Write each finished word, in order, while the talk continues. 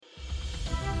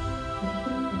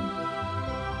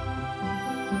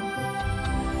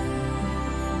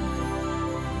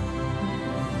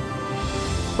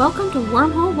Welcome to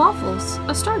Wormhole Waffles,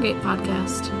 a Stargate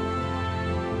podcast.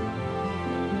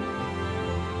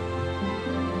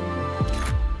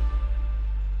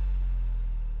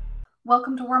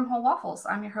 Welcome to Wormhole Waffles.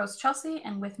 I'm your host, Chelsea,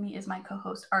 and with me is my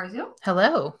co-host, Arzu.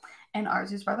 Hello. And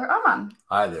Arzu's brother, Arman.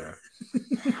 Hi there.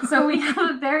 So we have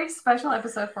a very special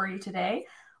episode for you today.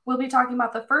 We'll be talking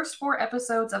about the first 4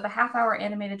 episodes of the half-hour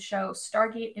animated show,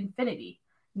 Stargate Infinity.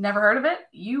 Never heard of it?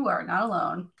 You are not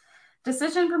alone.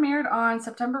 Decision premiered on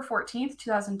September 14th,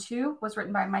 2002, was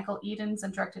written by Michael Edens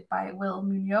and directed by Will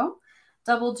Munoz.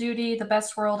 Double Duty, The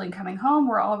Best World, and Coming Home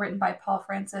were all written by Paul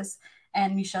Francis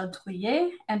and Michel Droyer,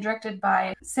 and directed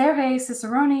by Sergei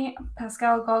Cicerone,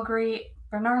 Pascal Galgary,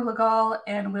 Bernard Legal,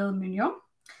 and Will Munoz.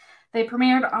 They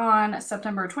premiered on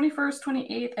September 21st,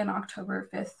 28th, and October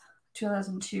 5th,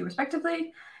 2002,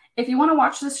 respectively. If you want to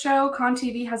watch this show, Con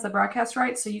TV has the broadcast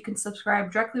rights, so you can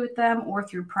subscribe directly with them or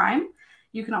through Prime.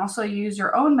 You can also use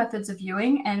your own methods of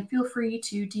viewing, and feel free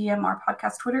to DM our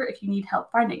podcast Twitter if you need help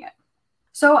finding it.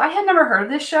 So I had never heard of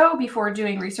this show before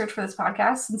doing research for this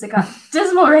podcast, since it got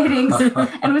dismal ratings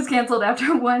and was canceled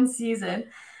after 1 season.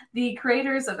 The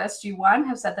creators of SG-1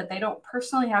 have said that they don't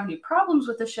personally have any problems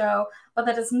with the show, but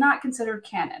that it's not considered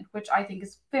canon, which I think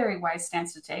is a very wise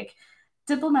stance to take.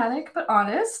 Diplomatic, but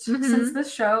honest, since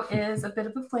this show is a bit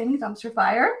of a flaming dumpster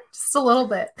fire. Just a little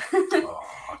bit.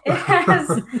 It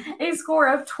has a score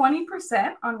of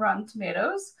 20% on Rotten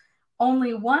Tomatoes,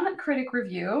 only 1 critic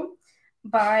review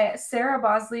by Sarah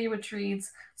Bosley, which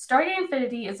reads, Stargate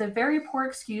Infinity is a very poor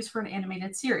excuse for an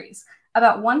animated series,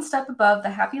 about 1 step above the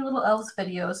Happy Little Elves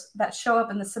videos that show up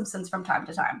in The Simpsons from time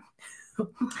to time.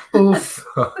 Oof.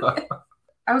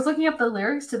 I was looking up the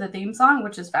lyrics to the theme song,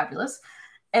 which is fabulous,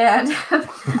 and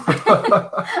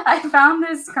I found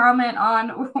this comment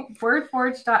on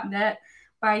wordforge.net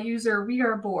by user We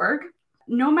Are Borg.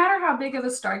 No matter how big of a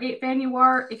Stargate fan you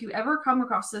are, if you ever come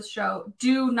across this show,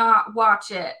 do not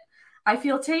watch it. I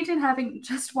feel tainted having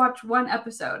just watched 1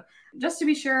 episode. Just to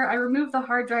be sure, I removed the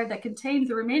hard drive that contained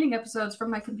the remaining episodes from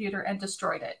my computer and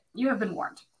destroyed it. You have been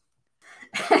warned.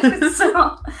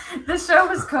 So, this show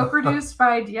was co-produced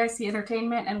by DIC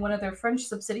Entertainment and one of their French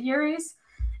subsidiaries,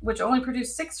 which only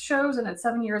produced 6 shows in its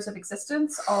 7 years of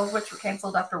existence, all of which were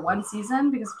canceled after 1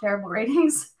 season because of terrible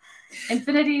ratings.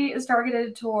 Infinity is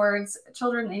targeted towards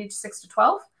children aged 6 to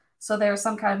 12, so there's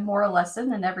some kind of moral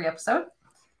lesson in every episode.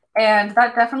 And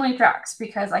that definitely tracks,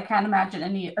 because I can't imagine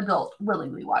any adult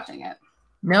willingly watching it.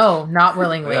 No, not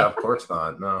willingly. Yeah, of course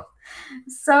not. No.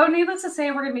 So needless to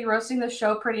say, we're going to be roasting the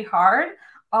show pretty hard,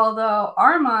 although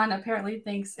Arman apparently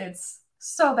thinks it's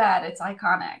so bad it's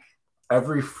iconic.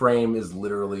 Every frame is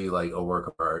literally like a work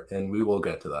of art, and we will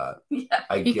get to that.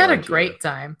 Yeah. You had a great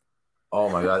time. Oh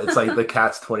my god, it's like the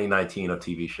Cats 2019 of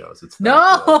TV shows. It's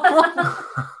No!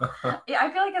 Yeah,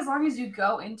 I feel like as long as you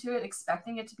go into it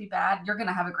expecting it to be bad, you're going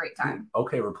to have a great time.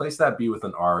 Okay, replace that B with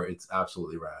an R. It's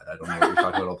absolutely rad. I don't know what you're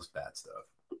talking about, all this bad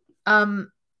stuff.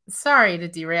 Sorry to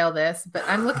derail this, but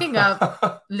I'm looking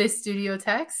up Les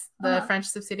Studiothèques, the French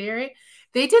subsidiary.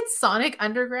 They did Sonic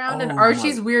Underground and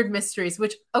Archie's Weird Mysteries,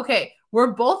 which, okay,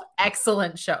 were both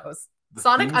excellent shows.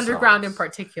 Sonic Underground in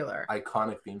particular.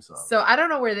 Iconic theme song. So I don't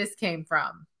know where this came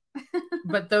from,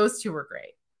 but those 2 were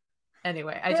great.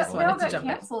 Anyway, I just wanted to jump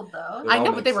canceled, in. Though. I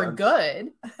know, but they were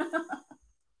good.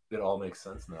 It all makes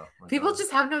sense now. People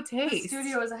just have no The taste.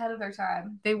 studio was ahead of their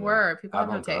time. They were. People have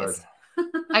no taste.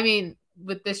 I mean,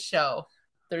 with this show,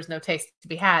 there's no taste to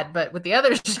be had, but with the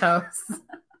other shows.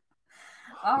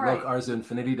 All right. Look, Ars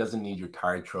Infinity doesn't need your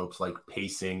tired tropes like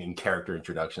pacing and character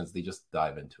introductions. They just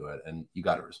dive into it, and you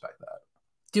got to respect that.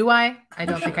 Do I? I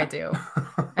don't think I do.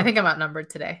 I think I'm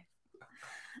outnumbered today.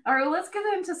 All right, well, let's get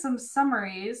into some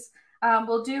summaries.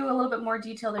 We'll do a little bit more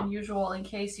detail than usual in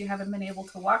case you haven't been able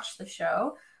to watch the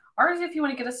show. Ars, if you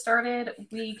want to get us started,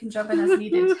 we can jump in as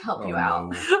needed to help you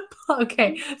out. No.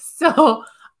 Okay, so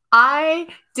I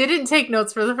didn't take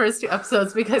notes for the first 2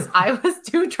 episodes because I was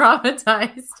too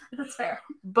traumatized. That's fair.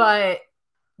 But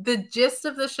the gist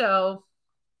of the show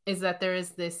is that there is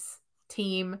this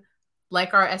team,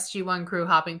 like our SG-1 crew,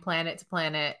 hopping planet to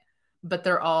planet, but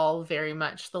they're all very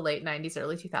much the late 90s,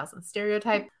 early 2000s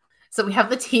stereotype. So we have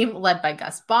the team led by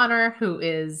Gus Bonner, who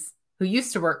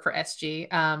used to work for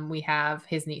SG. We have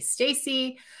his niece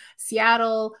Stacy,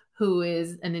 Seattle, who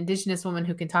is an indigenous woman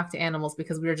who can talk to animals,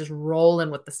 because we are just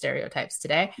rolling with the stereotypes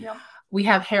today. Yep. We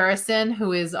have Harrison,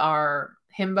 who is our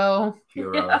himbo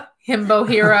Hero.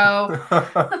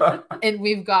 hero. And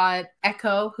we've got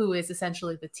Echo, who is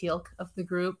essentially the Teal'c of the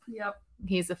group. Yep.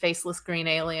 He's a faceless green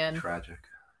alien. Tragic.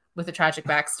 With a tragic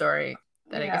backstory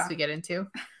that I guess we get into.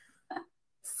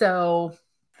 So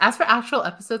as for actual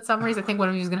episode summaries, I think one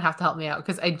of you is going to have to help me out,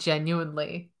 because I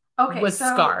genuinely Okay, was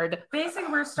so scarred.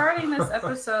 basically, we're starting this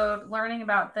episode learning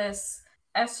about this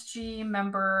SG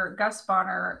member, Gus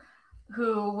Bonner,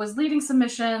 who was leading some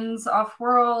missions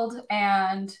off-world,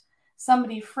 and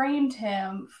somebody framed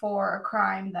him for a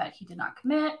crime that he did not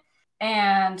commit.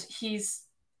 And he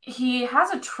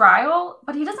has a trial,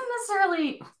 but he doesn't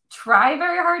necessarily try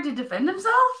very hard to defend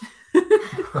himself.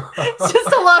 It's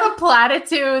just a lot of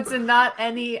platitudes and not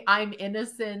any "I'm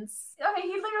innocent." I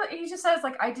mean, he just says,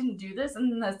 like, I didn't do this,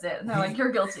 and that's it. And they're like,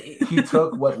 you're guilty. He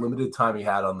took what limited time he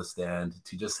had on the stand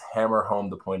to just hammer home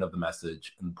the point of the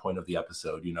message and the point of the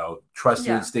episode. Trust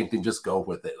your instinct and just go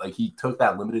with it. Like, he took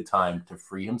that limited time to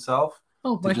free himself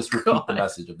to just repeat the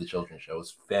message of the children's show. It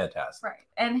was fantastic. Right.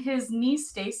 And his niece,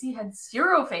 Stacy, had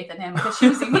zero faith in him because she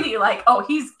was immediately like, oh,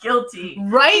 he's guilty.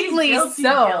 Rightly He's guilty,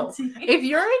 so. guilty. If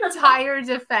your entire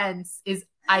defense is,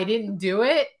 I didn't do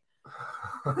it,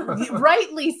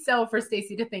 rightly so for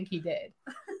Stacy to think he did.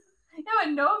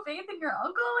 And no faith in your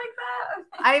uncle like that?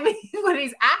 I mean, when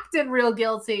he's acting real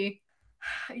guilty.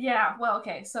 Yeah, well,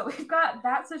 okay. So we've got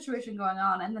that situation going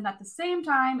on. And then at the same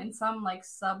time, in some, like,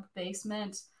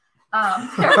 sub-basement,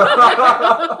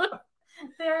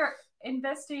 they're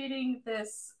investigating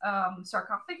this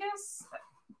sarcophagus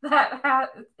that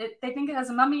they think it has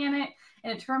a mummy in it,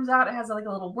 and it turns out it has like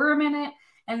a little worm in it.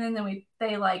 And then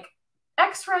they like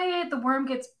X-ray it. The worm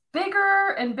gets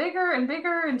bigger and bigger and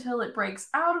bigger until it breaks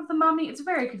out of the mummy. It's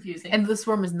very confusing. And this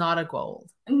worm is not a gold.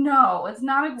 No, it's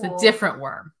not a gold. It's a different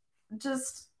worm.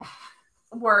 Just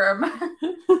worm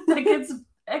that gets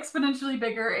exponentially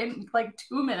bigger in like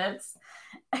 2 minutes.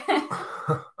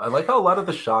 I like how a lot of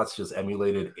the shots just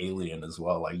emulated Alien as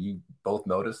well. Like, you both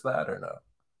noticed that or no?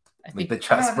 Like the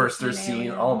chest burster scene.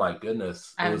 Alien. Oh my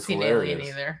goodness. I haven't seen Alien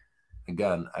either.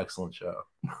 Again, excellent show.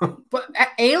 But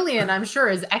Alien, I'm sure,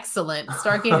 is excellent.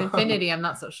 Stargate Infinity, I'm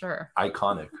not so sure.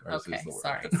 Iconic. Okay,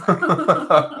 sorry.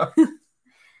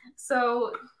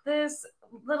 So this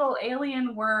little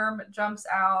alien worm jumps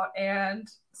out, and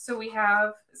so we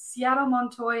have Seattle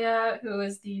Montoya, who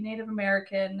is the Native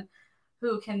American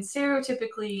who can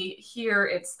stereotypically hear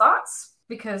its thoughts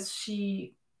because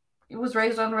she was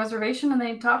raised on a reservation and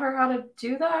they taught her how to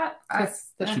do that.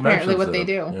 That's apparently what they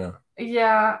do.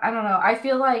 Yeah, I don't know. I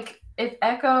feel like if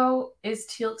Echo is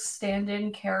Teal'c's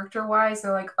stand-in character-wise,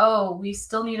 they're like, oh, we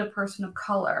still need a person of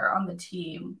color on the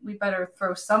team. We better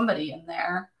throw somebody in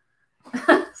there.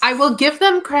 I will give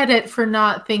them credit for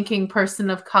not thinking person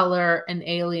of color and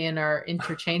alien are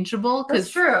interchangeable.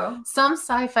 That's true. Some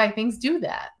sci-fi things do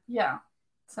that. Yeah.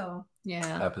 So.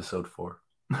 Yeah. Episode 4.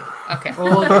 Okay.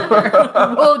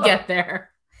 We'll get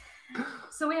there.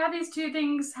 So we have these two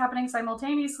things happening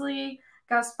simultaneously.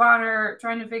 Gus Bonner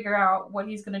trying to figure out what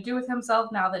he's going to do with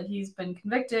himself now that he's been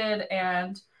convicted,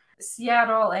 and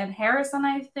Seattle and Harrison,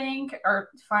 I think,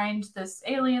 find this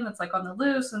alien that's like on the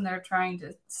loose, and they're trying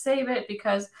to save it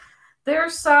because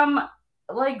there's some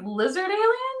like lizard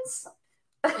aliens.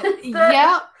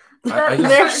 Yeah,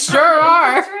 there sure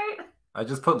are. I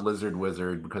just put lizard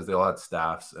wizard because they all had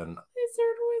staffs, and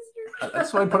lizard wizard.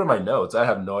 That's what I put in my notes. I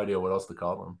have no idea what else to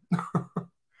call them.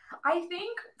 I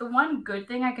think the one good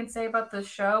thing I can say about this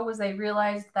show was they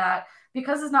realized that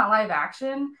because it's not live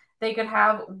action, they could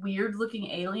have weird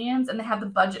looking aliens, and they have the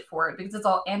budget for it because it's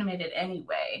all animated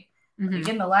anyway. Mm-hmm. Like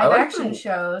in the live action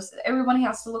shows, everybody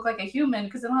has to look like a human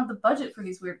because they don't have the budget for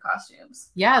these weird costumes.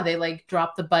 Yeah, they like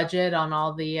drop the budget on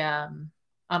all the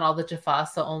Jaffa,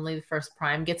 so only the first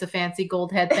Prime gets a fancy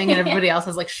gold head thing, and everybody else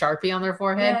has like Sharpie on their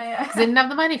forehead because they didn't have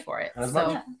the money for it. As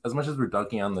much as we're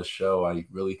dunking on the show, I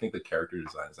really think the character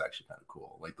design is actually kind of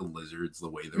cool. Like the lizards, the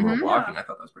way they were walking, I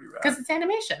thought that was pretty rad. Because it's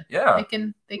animation. Yeah,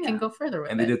 they can go further with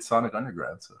it. And they did Sonic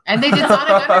Underground. And they did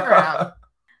Sonic Underground.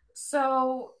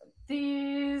 So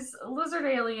these lizard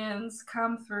aliens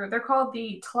come through. They're called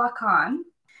the Tlacan.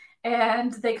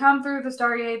 And they come through the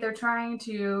Stargate. They're trying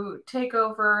to take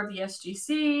over the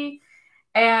SGC.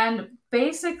 And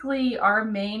basically, our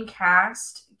main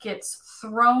cast gets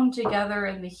thrown together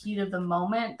in the heat of the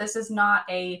moment. This is not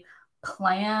a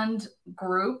planned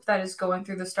group that is going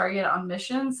through the Stargate on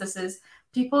missions. This is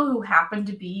people who happen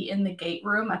to be in the gate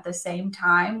room at the same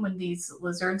time when these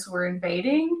lizards were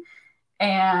invading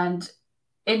and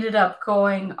ended up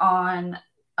going on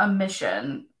a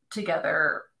mission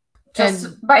together.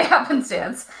 Just by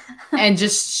happenstance. And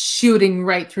just shooting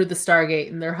right through the Stargate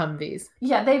in their Humvees.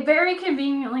 Yeah, they very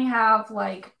conveniently have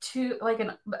like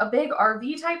a big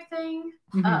RV type thing,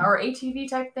 or ATV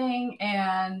type thing,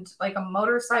 and like a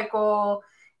motorcycle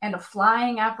and a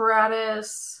flying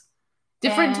apparatus.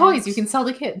 Different toys you can sell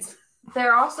to kids.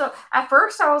 They're also, at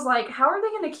first I was like, how are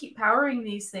they going to keep powering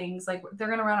these things? Like, they're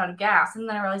going to run out of gas. And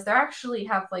then I realized they actually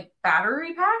have like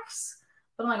battery packs.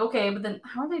 But I'm like, okay, but then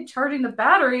how are they charging the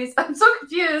batteries? I'm so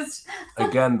confused.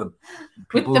 Again, the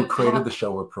people who created the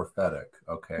show were prophetic.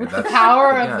 Okay, with the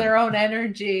power of their own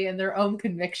energy and their own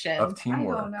conviction of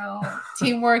teamwork. I don't know.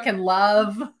 Teamwork and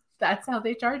love. That's how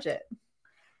they charge it.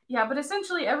 Yeah, but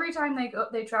essentially every time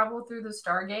they travel through the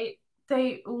Stargate,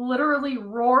 they literally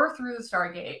roar through the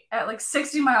Stargate at like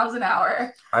 60 miles an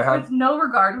hour with no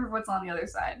regard for what's on the other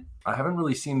side. I haven't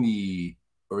really seen the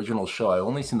original show. I've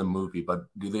only seen the movie, but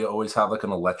do they always have like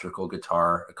an electrical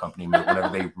guitar accompaniment whenever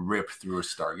they rip through a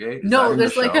Stargate? No,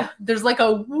 there's like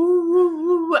a woo woo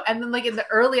woo, and then like in the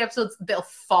early episodes they'll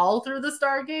fall through the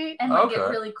Stargate and they get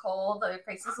really cold. Their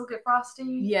faces will get frosty.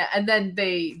 Yeah, and then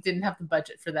they didn't have the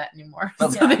budget for that anymore, so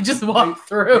they just walk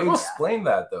through. They explain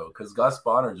that though, because Gus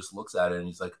Bonner just looks at it and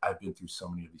he's like, "I've been through so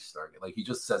many of these Stargate." Like he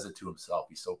just says it to himself.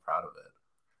 He's so proud of it.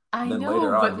 I and then know,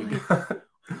 later on,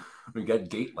 we get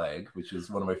gate lag, which is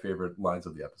one of my favorite lines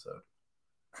of the episode.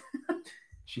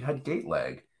 She had gate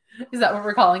lag. Is that what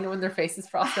we're calling it when their faces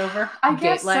frost over? I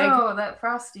guess so. That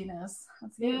frostiness.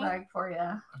 That's gate lag for you.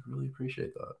 I really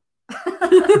appreciate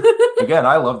that. Again,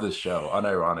 I love this show,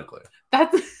 unironically.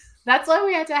 That's why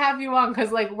we had to have you on,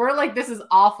 because like we're like, this is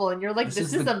awful, and you're like,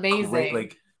 this is amazing. Great,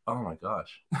 like, oh my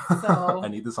gosh. So I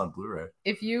need this on Blu-ray.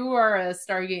 If you are a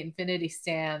Stargate Infinity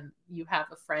stan, you have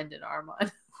a friend in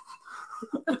Armand.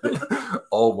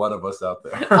 All one of us out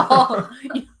there.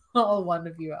 all one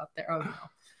of you out there. Oh no.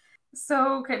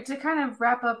 So to kind of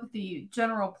wrap up the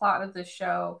general plot of this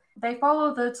show, they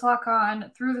follow the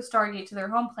Tlacan through the Stargate to their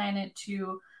home planet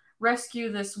to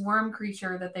rescue this worm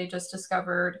creature that they just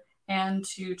discovered and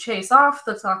to chase off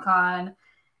the Tlacan.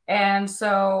 And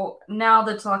so now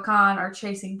the Tlacan are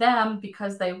chasing them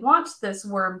because they want this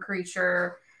worm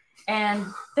creature, and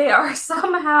they are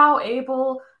somehow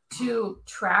able to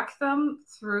track them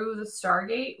through the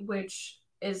Stargate, which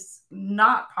is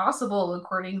not possible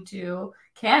according to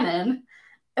canon,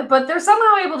 but they're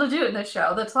somehow able to do it in this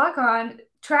show. The Tlacan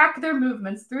track their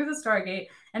movements through the Stargate,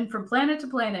 and from planet to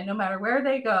planet, no matter where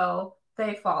they go,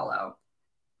 they follow.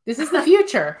 This is the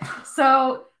future.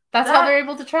 So that's how they're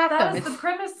able to track them. That is the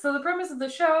premise. So the premise of the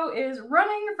show is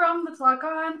running from the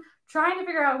Tlacan, trying to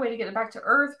figure out a way to get it back to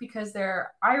Earth because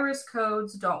their iris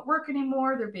codes don't work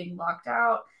anymore. They're being locked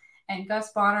out. And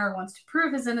Gus Bonner wants to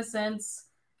prove his innocence,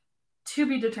 to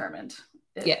be determined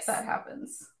if that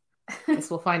happens. Guess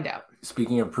we'll find out.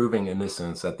 Speaking of proving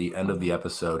innocence, at the end of the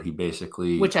episode, he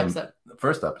basically... Which episode? The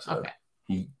first episode. Okay.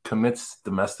 He commits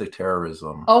domestic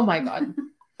terrorism. Oh my God.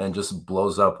 And just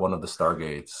blows up one of the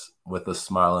Stargates with a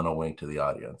smile and a wink to the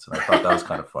audience. And I thought that was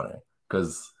kind of funny.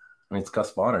 Because, I mean, it's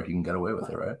Gus Bonner. He can get away with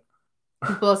it, right?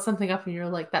 You blow something up and you're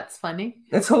like, that's funny.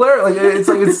 It's hilarious.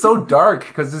 It's so dark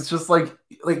because it's just like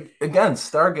again,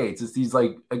 Stargates. It's these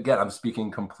again, I'm speaking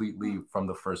completely from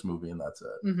the first movie and that's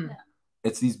it. Mm-hmm. Yeah.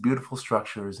 It's these beautiful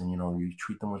structures and you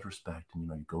treat them with respect and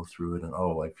you go through it and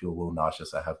I feel a little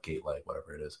nauseous. I have gate lag,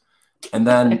 whatever it is. And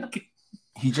then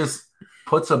he just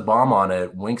puts a bomb on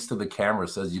it, winks to the camera,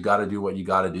 says you got to do what you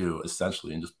got to do,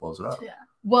 essentially, and just blows it up. Yeah.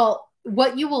 Well,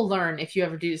 what you will learn if you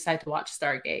ever do decide to watch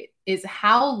Stargate is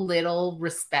how little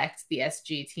respect the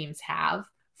SG teams have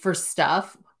for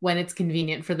stuff when it's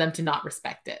convenient for them to not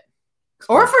respect it.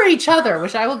 Or for each other,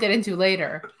 which I will get into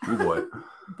later. Oh boy.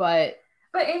 But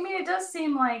I mean, it does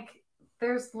seem like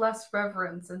there's less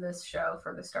reverence in this show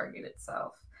for the Stargate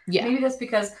itself. Yeah. Maybe that's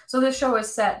because, so this show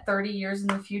is set 30 years in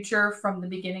the future from the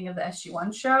beginning of the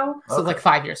SG-1 show. So like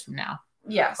 5 years from now.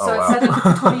 Yeah. So it's set in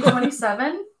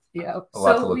 2027. Yeah.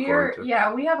 So we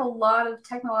have a lot of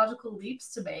technological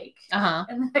leaps to make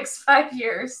in the next 5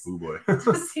 years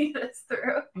to see this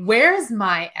through. Where's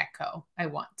my Echo? I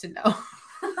want to know.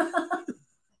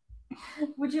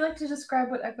 Would you like to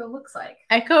describe what Echo looks like?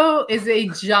 Echo is a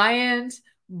giant,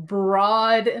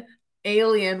 broad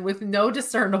alien with no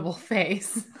discernible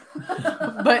face,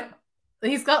 but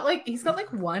he's got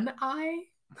one eye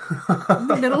in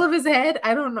the middle of his head.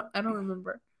 I don't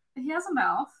remember. He has a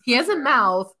mouth. He has a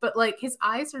mouth, but his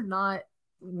eyes are not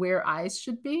where eyes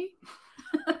should be.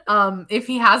 If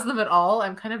he has them at all,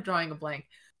 I'm kind of drawing a blank.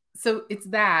 So it's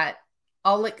that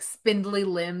all spindly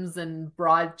limbs and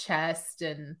broad chest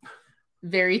and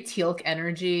very Teal'c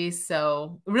energy.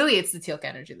 So really it's the Teal'c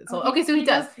energy that's all. Okay, so he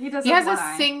has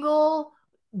a single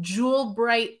jewel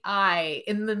bright eye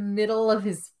in the middle of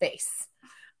his face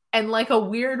and a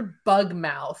weird bug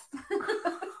mouth.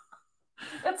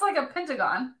 It's like a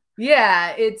pentagon.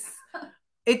 Yeah,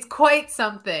 it's quite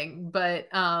something, but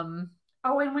and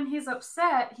when he's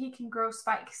upset, he can grow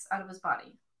spikes out of his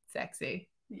body. Sexy.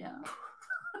 Yeah.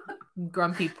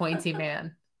 Grumpy, pointy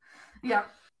man. Yeah.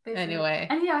 Basically. Anyway.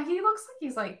 And yeah, he looks like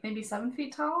he's maybe 7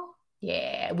 feet tall.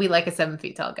 Yeah, we like a 7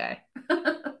 feet tall guy.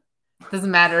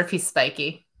 Doesn't matter if he's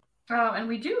spiky. And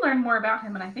we do learn more about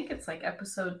him, and I think it's like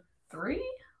episode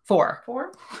 4.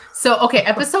 So, okay,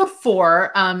 episode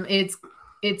 4,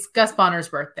 it's Gus Bonner's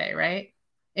birthday, right?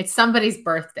 It's somebody's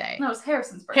birthday. No, it's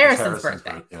Harrison's birthday. Harrison's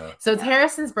birthday. Yeah. So it's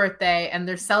Harrison's birthday, and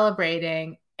they're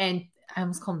celebrating, and I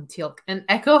almost called him Teal'c. And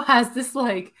Echo has this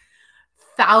like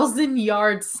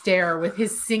 1,000-yard stare with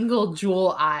his single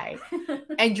jewel eye,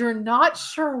 and you're not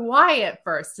sure why at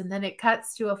first. And then it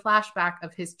cuts to a flashback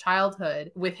of his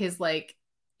childhood with his like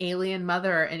alien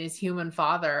mother and his human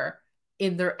father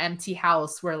in their empty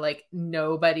house where like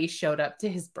nobody showed up to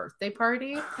his birthday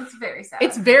party. It's very sad.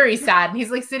 It's very sad. And he's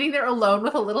like sitting there alone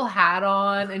with a little hat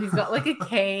on, and he's got like a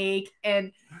cake,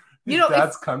 and you know,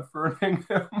 that's comforting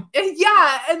him.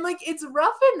 Yeah, and like it's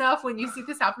rough enough when you see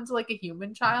this happen to like a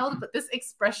human child, but this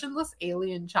expressionless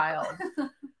alien child,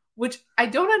 which I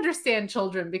don't understand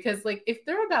children, because like if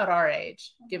they're about our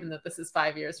age, given that this is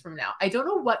 5 years from now, I don't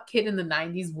know what kid in the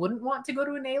 90s wouldn't want to go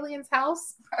to an alien's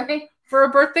house, right, for a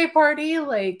birthday party.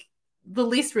 Like the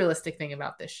least realistic thing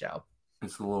about this show.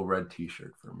 It's a little red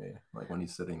T-shirt for me, like when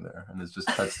he's sitting there, and it's just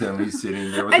cuts to him. He's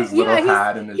sitting there with his little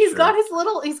hat and his shirt. He's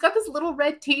got this little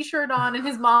red T-shirt on, and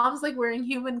his mom's like wearing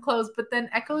human clothes. But then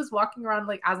Echo is walking around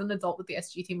like as an adult with the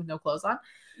SG team with no clothes on.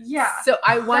 Yeah. So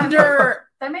I wonder.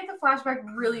 That made the flashback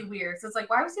really weird. So it's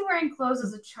like, why was he wearing clothes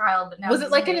as a child? But now was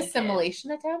it like naked? An assimilation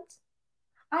attempt?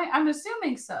 I'm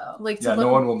assuming so. Like, no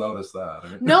one will notice that. I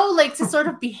mean, no, like to sort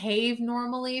of behave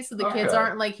normally, so the kids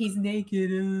aren't like he's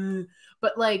naked,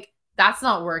 but like. That's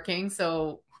not working,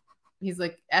 so he's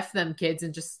like, F them kids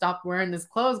and just stop wearing his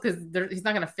clothes because he's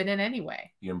not going to fit in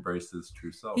anyway. He embraced his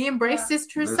true self. His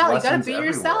true self. You got to be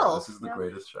yourself. This is the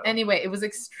greatest show. Anyway, it was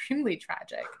extremely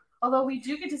tragic. Although we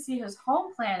do get to see his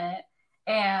home planet,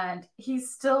 and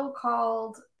he's still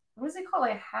called, what is it called?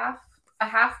 A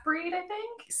half breed, I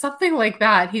think? Something like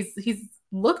that. He's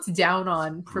looked down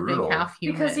on for being half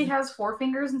human. Because he has 4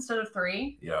 fingers instead of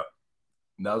 3. Yeah.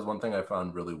 That was one thing I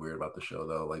found really weird about the show,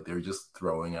 though. Like, they're just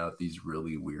throwing out these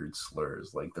really weird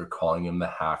slurs. Like, they're calling him the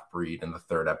half-breed in the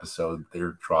 3rd episode.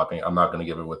 They're dropping... I'm not going to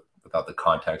give it without the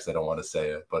context. I don't want to say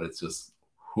it. But it's just,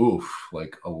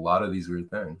 like, a lot of these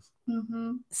weird things.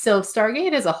 Mm-hmm. So,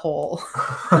 Stargate as a whole...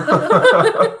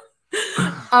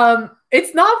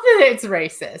 it's not that it's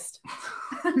racist.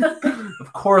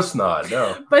 Of course not,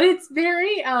 no. But it's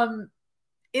very...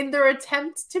 in their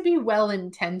attempt to be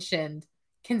well-intentioned,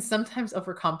 can sometimes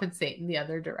overcompensate in the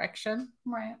other direction.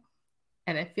 Right.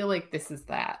 And I feel like this is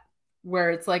that.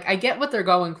 Where it's like, I get what they're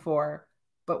going for,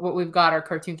 but what we've got are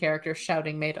cartoon characters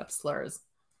shouting made-up slurs.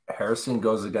 Harrison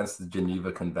goes against the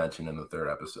Geneva Convention in the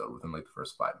 3rd episode within like the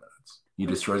first 5 minutes. He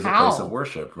destroys a place of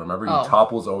worship. Remember, he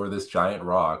topples over this giant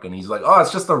rock, and he's like, oh,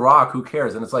 it's just a rock, who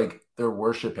cares? And it's like, they're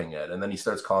worshiping it, and then he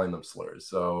starts calling them slurs.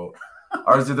 So,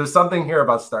 there's something here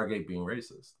about Stargate being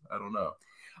racist. I don't know.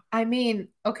 I mean,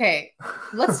 okay,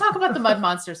 let's talk about the mud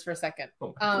monsters for a second.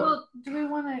 Well, do we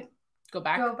want to go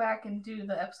back and do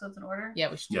the episodes in order?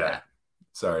 Yeah, we should do that.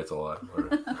 Sorry, it's a lot.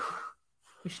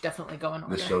 We should definitely go in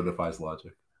order. The show defies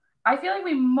logic. I feel like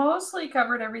we mostly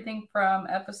covered everything from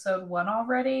episode 1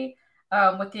 already,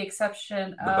 with the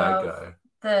exception of bad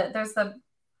guy. There's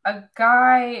a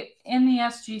guy in the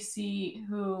SGC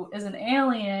who is an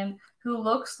alien who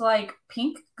looks like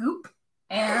pink goop.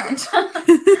 And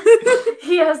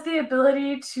he has the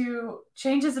ability to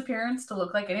change his appearance to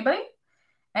look like anybody.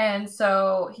 And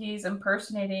so he's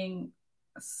impersonating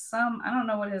I don't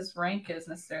know what his rank is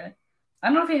necessarily. I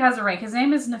don't know if he has a rank. His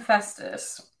name is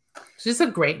Nephestus. It's just a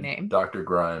great name. Dr.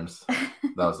 Grimes.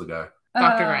 That was the guy.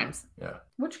 Dr. Grimes. Yeah.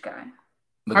 Which guy?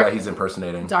 The guy he's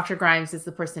impersonating. Dr. Grimes is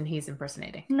the person he's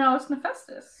impersonating. No, it's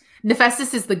Nephestus.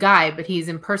 Nephestus is the guy, but he's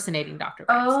impersonating Dr.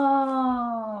 Grimes.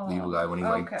 Oh. The evil guy when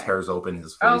he tears open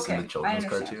his face in the children's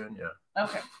cartoon. Yeah.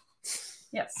 Okay.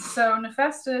 Yes. So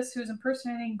Nephestus, who's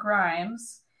impersonating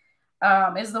Grimes,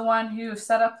 is the one who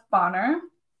set up Bonner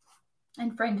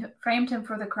and framed him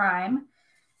for the crime.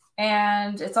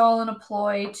 And it's all in a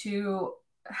ploy to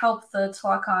help the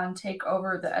Tla'akan take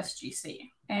over the SGC.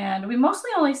 And we mostly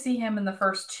only see him in the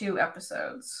first 2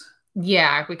 episodes.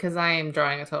 Yeah, because I am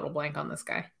drawing a total blank on this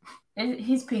guy.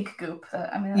 He's pink goop.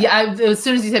 As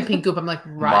soon as you said pink goop, I'm like,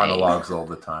 right. Monologues all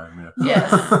the time. Yeah.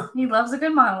 Yes, he loves a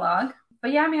good monologue.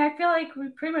 But yeah, I mean, I feel like we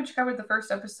pretty much covered the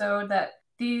first episode that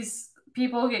these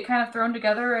people get kind of thrown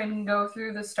together and go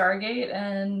through the Stargate,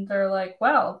 and they're like,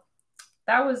 well,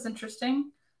 that was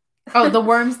interesting. Oh, the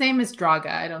worm's name is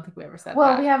Draga. I don't think we ever said that.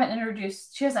 Well, we haven't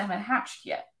introduced... She hasn't been hatched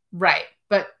yet. Right.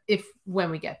 But when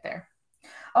we get there.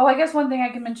 Oh, I guess one thing I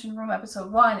can mention from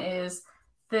episode 1 is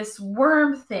this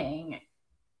worm thing.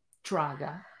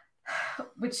 Draga.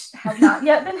 which have not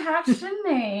yet been hatched and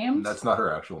named. That's not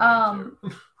her actual name,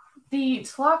 too. The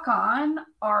Tla'Can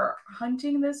are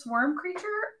hunting this worm creature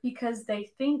because they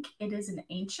think it is an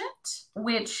ancient,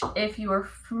 which, if you are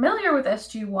familiar with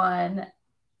SG-1,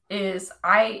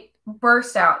 I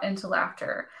burst out into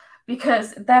laughter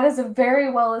because that is a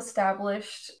very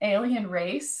well-established alien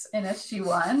race in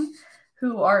SG-1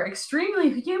 who are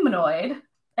extremely humanoid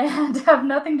and have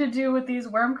nothing to do with these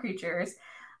worm creatures.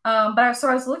 But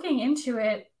I was looking into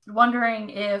it, wondering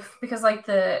if, because like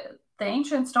the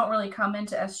ancients don't really come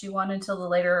into SG-1 until the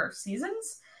later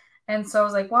seasons. And so I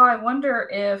was like, well, I wonder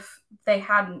if they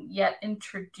hadn't yet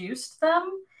introduced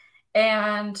them.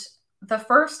 And the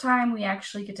first time we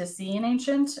actually get to see an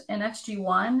ancient in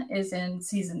SG-1 is in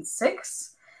season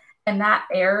 6. And that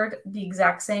aired the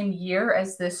exact same year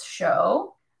as this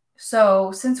show.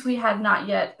 So since we had not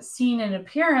yet seen an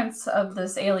appearance of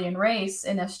this alien race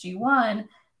in SG-1,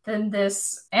 then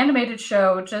this animated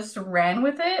show just ran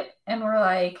with it, and we're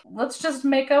like, let's just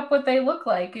make up what they look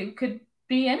like. It could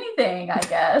be anything, I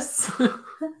guess.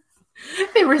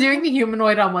 They were doing the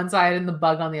humanoid on one side and the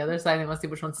bug on the other side, and let's see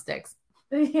which one sticks.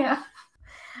 Yeah.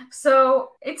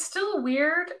 So it's still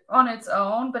weird on its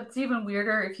own, but it's even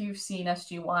weirder if you've seen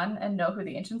SG-1 and know who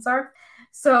the ancients are.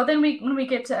 So then when we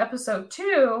get to episode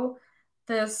 2,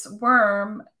 this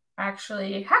worm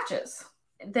actually hatches.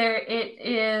 It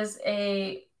is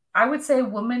I would say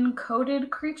woman-coded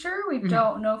creature. We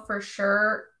don't know for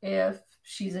sure if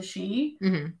she's a she,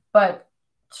 but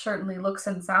certainly looks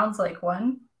and sounds like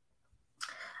one.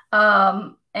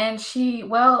 And she's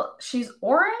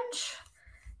orange,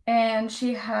 and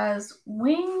she has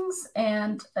wings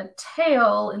and a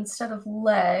tail instead of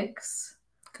legs.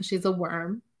 Because she's a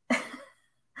worm.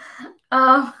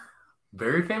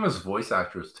 Very famous voice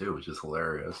actress, too, which is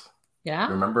hilarious. Yeah?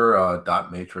 Remember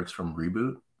Dot Matrix from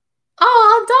Reboot?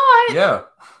 Oh, Dot! Yeah.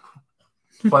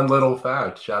 Fun little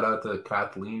fact. Shout out to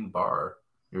Kathleen Barr.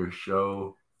 Your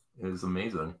show is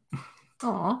amazing.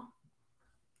 Aw.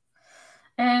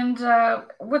 And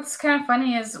what's kind of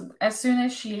funny is as soon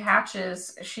as she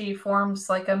hatches, she forms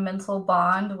like a mental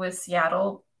bond with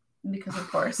Seattle because of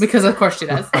course. Because of course she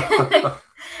does.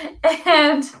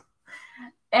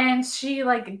 and she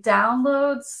like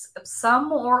downloads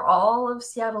some or all of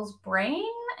Seattle's brain,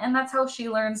 and that's how she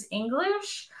learns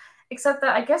English. Except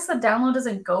that I guess the download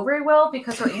doesn't go very well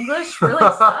because her English really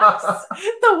sucks.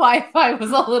 The Wi-Fi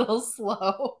was a little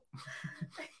slow.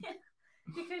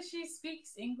 Because she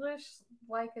speaks English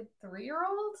like a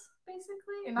 3-year-old,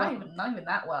 basically. And not even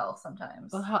that well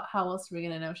sometimes. Well, how else are we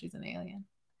going to know she's an alien?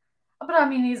 But I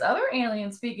mean, these other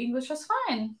aliens speak English just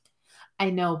fine. I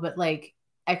know, but like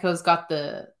Echo's got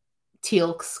the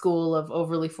Teal'c school of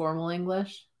overly formal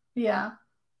English. Yeah.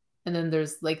 And then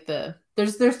there's like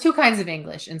there's 2 kinds of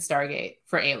English in Stargate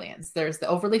for aliens. There's the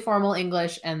overly formal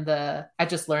English and the I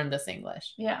just learned this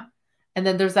English. Yeah. And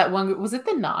then there's that one, was it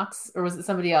the Nox or was it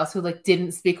somebody else who like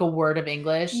didn't speak a word of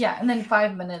English? Yeah, and then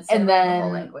 5 minutes and then the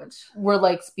whole language. We're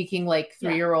like speaking like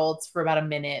 3-year-olds for about a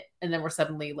minute, and then we're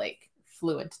suddenly like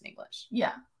fluent in English.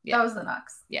 Yeah. That was the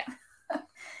Nox. Yeah.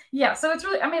 Yeah, so it's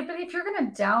really, I mean, but if you're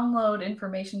going to download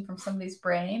information from somebody's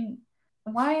brain,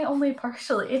 why only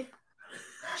partially?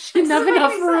 She didn't have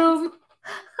enough room.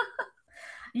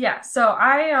 Yeah, so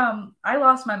I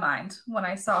lost my mind when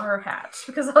I saw her hatch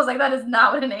because I was like, that is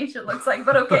not what an ancient looks like,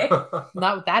 but okay.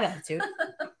 Not with that attitude.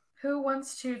 Who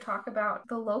wants to talk about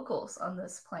the locals on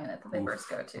this planet that they first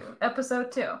go to?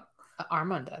 Episode 2.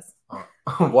 Armand does.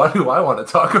 Why do I want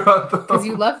to talk about them? Because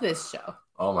you love this show.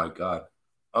 Oh my god.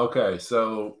 Okay,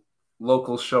 so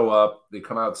locals show up. They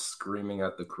come out screaming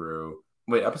at the crew.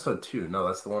 Wait, episode 2? No,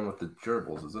 that's the one with the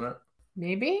gerbils, isn't it?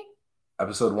 Maybe?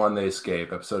 Episode 1, they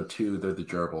escape. Episode 2, they're the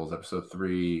gerbils. Episode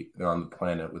 3, they're on the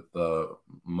planet with the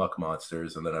muck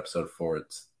monsters. And then episode 4,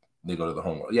 they go to the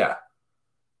homeworld. Yeah.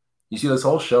 You see, this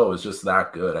whole show is just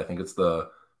that good. I think it's the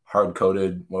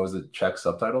hard-coded, Czech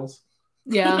subtitles?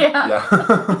 Yeah.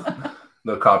 Yeah.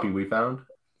 The copy we found.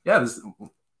 Yeah,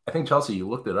 I think, Chelsea, you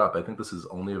looked it up. I think this is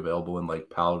only available in, like,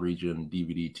 PAL region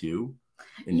DVD 2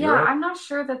 in Europe. I'm not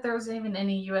sure that there's even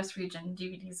any US region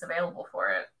DVDs available for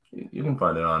it. You can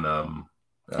find it on...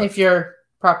 if you're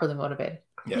properly motivated.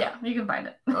 Yeah, you can find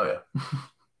it. Oh, yeah.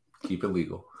 Keep it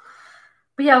legal.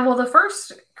 But yeah, well, the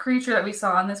first creature that we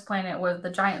saw on this planet was the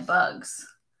giant bugs.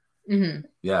 Mm-hmm.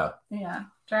 Yeah. Yeah,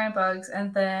 giant bugs.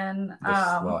 And then...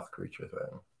 the sloth creature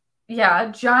thing. Yeah,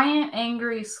 a giant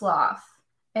angry sloth.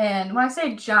 And when I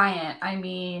say giant, I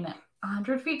mean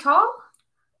 100 feet tall?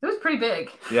 It was pretty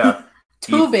big. Yeah.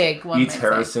 Too big. Eats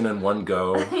Harrison in one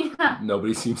go. Yeah.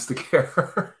 Nobody seems to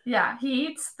care. Yeah, he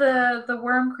eats the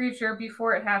worm creature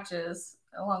before it hatches.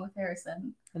 along with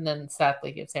Harrison. And then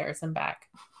sadly gives Harrison back.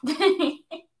 Oh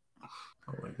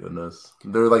my goodness.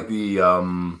 They're like the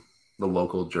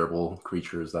local gerbil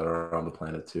creatures that are on the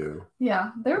planet too.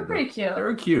 Yeah, they were pretty cute. They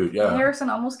were cute, yeah. Harrison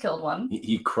almost killed one.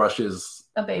 He crushes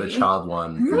a baby. The child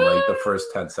one in like the first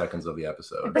 10 seconds of the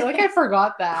episode. I feel like I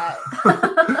forgot that.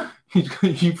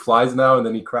 he flies now and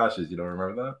then he crashes. You don't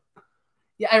remember that?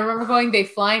 Yeah, I remember going, they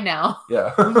fly now.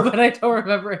 Yeah. But I don't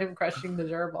remember him crushing the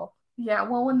gerbil. Yeah,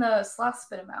 well, when the sloth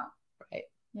spit him out. Right.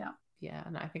 Yeah. Yeah,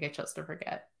 and I think I chose to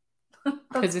forget.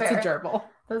 Because it's a gerbil.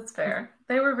 That's fair.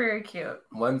 They were very cute.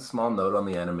 One small note on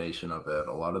the animation of it.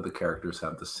 A lot of the characters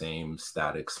have the same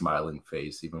static smiling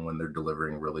face, even when they're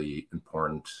delivering really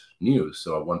important news.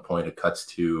 So at one point it cuts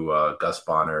to Gus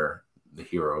Bonner, the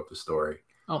hero of the story.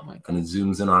 Oh my God. And it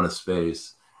zooms in on his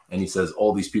face. And he says,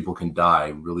 all these people can die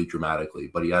really dramatically,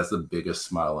 but he has the biggest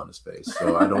smile on his face.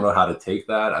 So I don't know how to take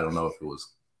that. I don't know if it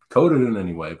was coded in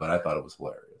any way, but I thought it was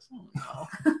hilarious. Oh,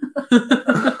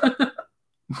 no.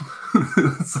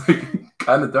 It's like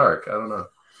kind of dark. I don't know.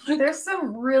 There's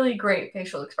some really great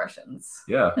facial expressions.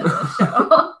 Yeah. In this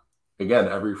show. Again,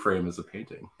 every frame is a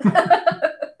painting.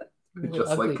 Really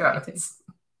just like cats. painting.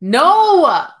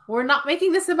 No! We're not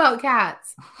making this about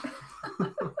cats.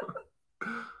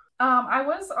 I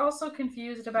was also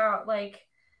confused about like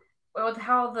with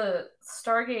how the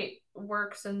Stargate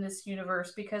works in this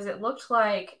universe, because it looked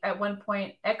like at one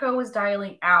point Echo was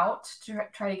dialing out to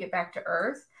try to get back to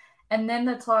Earth, and then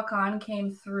the Tlalocan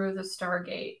came through the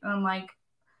Stargate, and I'm like,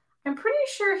 I'm pretty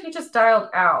sure he just dialed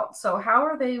out. So how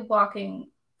are they walking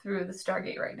through the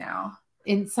Stargate right now?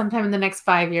 In sometime in the next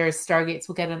 5 years, Stargates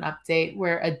will get an update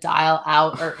where a dial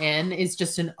out or in is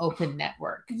just an open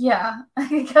network. Yeah,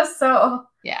 I guess so.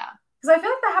 Yeah. Because I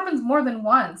feel like that happens more than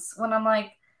once when I'm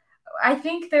like, I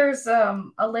think there's a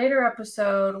later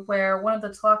episode where one of the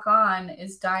Tlalocan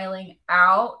is dialing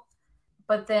out,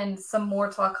 but then some more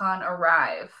Tlalocan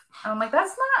arrive. And I'm like,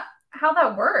 that's not how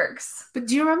that works. But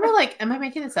do you remember, like, am I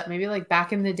making this up? Maybe like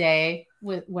back in the day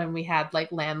when we had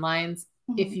like landlines,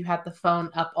 if you had the phone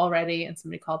up already and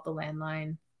somebody called the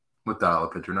landline. With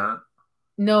dial-up internet?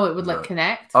 No, it would like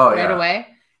connect away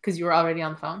because you were already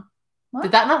on the phone. What?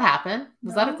 Did that not happen?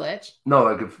 Was that a glitch? No,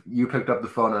 like if you picked up the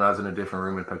phone and I was in a different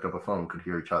room and picked up a phone, we could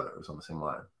hear each other. It was on the same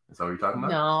line. Is that what you're talking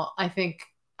about? No, I think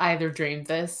I either dreamed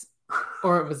this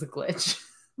or it was a glitch.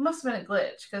 Must have been a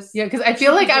glitch. Because I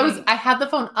feel like I had the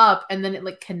phone up and then it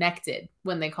like connected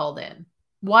when they called in.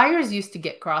 Wires used to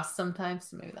get crossed sometimes,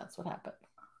 so maybe that's what happened.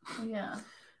 Yeah.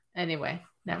 Anyway,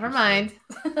 never mind.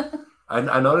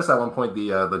 I noticed at one point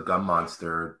the gum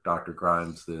monster, Dr.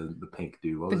 Grimes, the pink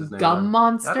dude. What was his name? Gum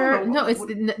monster? No, it's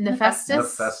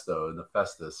Nephestus.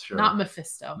 Nephestus, sure. Not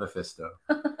Mephisto.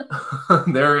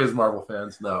 There is, Marvel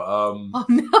fans. No. Oh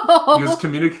no. He was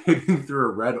communicating through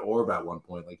a red orb at one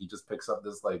point. Like he just picks up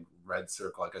this like red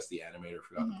circle. I guess the animator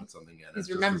forgot to put something in. He's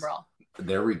Remembrall.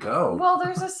 There we go. Well,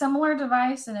 there's a similar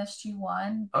device in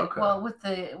SG-1. Okay. Well, with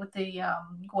the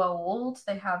Goa'uld,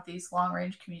 they have these long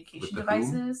range communication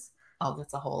devices. Oh,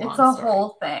 that's a whole. It's a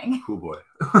whole thing. Oh boy.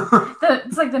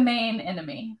 It's like the main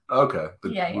enemy. Okay.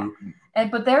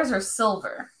 But theirs are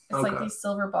silver. It's like these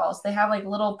silver balls. They have like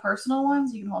little personal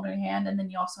ones you can hold in your hand, and then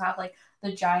you also have like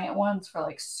the giant ones for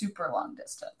like super long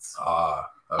distance. Okay.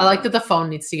 I like that the phone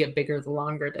needs to get bigger the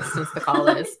longer distance the call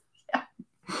is.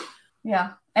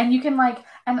 Yeah. And you can like,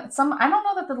 and some, I don't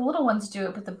know that the little ones do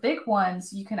it, but the big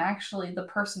ones, you can actually, the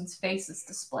person's face is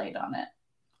displayed on it.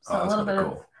 So a little bit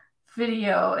of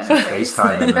video and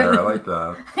FaceTime in there. I like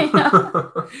that.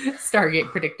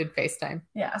 Stargate predicted FaceTime.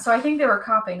 Yeah. So I think they were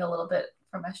copying a little bit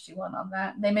from SG-1 on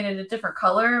that. They made it a different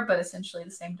color, but essentially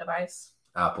the same device.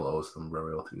 Apple owes them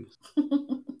royalties.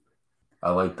 I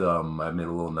liked, I made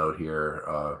a little note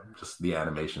here, just the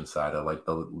animation side. I like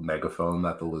the megaphone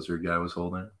that the lizard guy was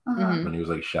holding when he was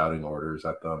like shouting orders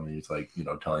at them. And he's like,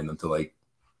 telling them to like,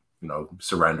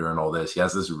 surrender and all this. He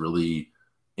has this really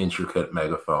intricate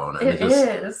megaphone. And it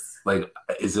is. Like,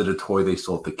 is it a toy they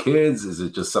sold to kids? Is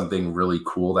it just something really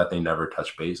cool that they never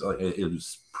touch base on? It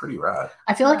was pretty rad.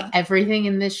 I feel like everything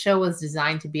in this show was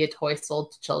designed to be a toy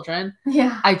sold to children.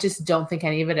 Yeah. I just don't think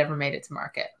any of it ever made it to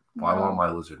market. Well, I want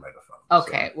my lizard megaphone.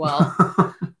 Okay, well.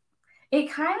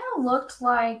 It kind of looked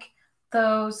like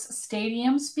those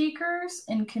stadium speakers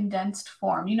in condensed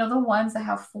form. The ones that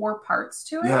have 4 parts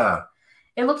to it? Yeah.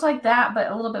 It looked like that,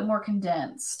 but a little bit more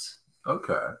condensed.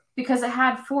 Okay. Because it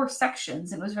had 4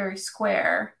 sections and it was very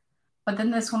square. But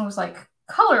then this one was like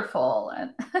colorful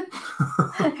and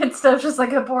instead of just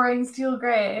like a boring steel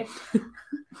gray.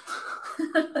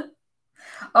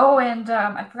 Oh, and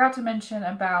I forgot to mention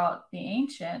about the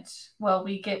Ancient. Well,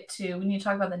 we need to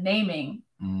talk about the naming.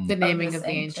 The naming of the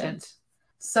Ancient.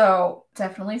 So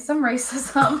definitely some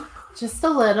racism. Just a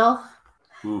little.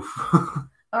 Oof.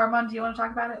 Armand, do you want to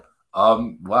talk about it?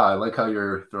 Wow, I like how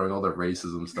you're throwing all the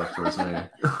racism stuff towards me.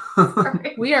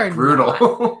 We are brutal.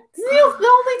 This is the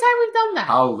only time we've done that.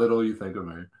 How little you think of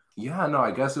me. Yeah, no,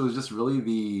 I guess it was just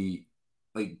really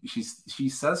she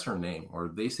says her name,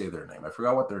 or they say their name. I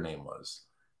forgot what their name was.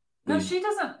 No, she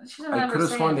doesn't. I could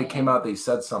have sworn they came out, they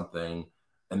said something,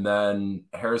 and then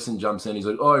Harrison jumps in. He's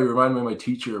like, "Oh, you remind me of my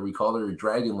teacher. We called her a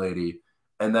dragon lady."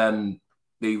 And then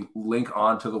they link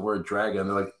onto the word dragon.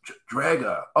 They're like,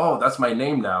 Draga. Oh, that's my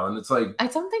name now. And it's like, I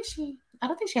don't think she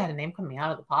had a name coming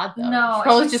out of the pod though. No, she's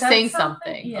probably just saying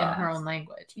something in her own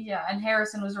language. Yeah, and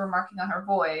Harrison was remarking on her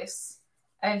voice,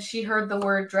 and she heard the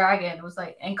word dragon, was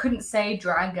like, and couldn't say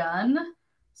dragon,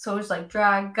 so it was like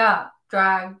Draga.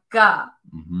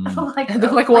 Mm-hmm. And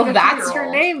they're like, well, that's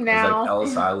your name now. It's like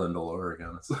Ellis Island all over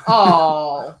again.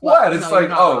 Oh, what? It's like,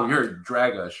 oh, you're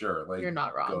Draga, sure. Like, you're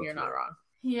not wrong. You're not wrong.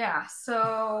 Yeah,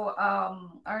 so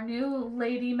our new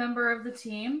lady member of the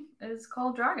team is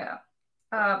called Draga.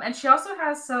 And she also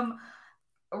has some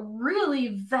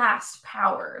really vast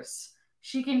powers.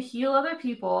 She can heal other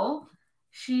people.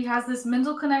 She has this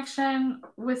mental connection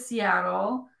with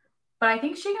Seattle. But I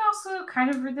think she can also kind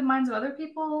of read the minds of other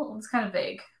people. It's kind of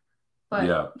vague.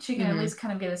 But she can at least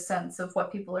kind of get a sense of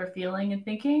what people are feeling and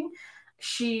thinking.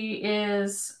 She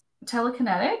is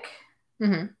telekinetic.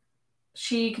 Mm-hmm.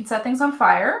 She can set things on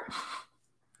fire.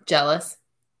 Jealous.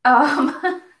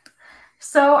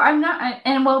 So I'm not,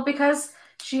 and well, because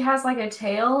she has like a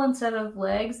tail instead of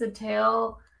legs, the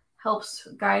tail helps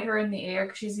guide her in the air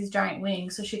because she has these giant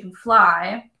wings, so she can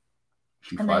fly.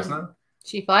 She flies now?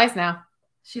 She flies now.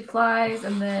 She flies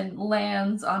and then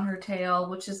lands on her tail,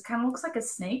 which is kind of looks like a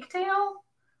snake tail.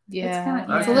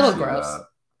 Yeah, it's a little gross.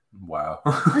 Wow.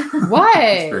 What?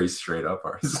 It's very straight up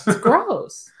ours. It's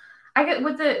gross. I get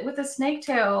with the snake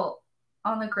tail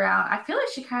on the ground. I feel like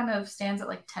she kind of stands at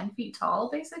like 10 feet tall,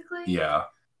 basically. Yeah,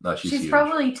 no, she's huge.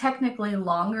 Probably technically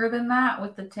longer than that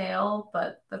with the tail,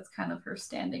 but that's kind of her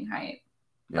standing height.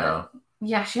 Yeah. But,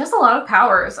 yeah, she has a lot of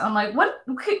powers. I'm like, what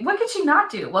could she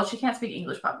not do? Well, she can't speak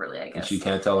English properly, I guess. And she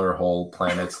can't tell her whole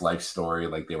planet's life story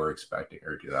like they were expecting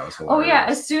her to. That was hilarious. Oh yeah,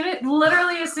 as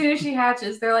soon as she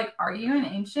hatches, they're like, "Are you an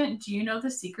ancient? Do you know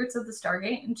the secrets of the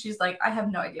Stargate?" And she's like, "I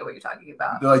have no idea what you're talking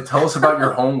about." They're like, "Tell us about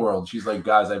your homeworld." She's like,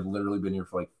 "Guys, I've literally been here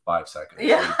for like 5 seconds.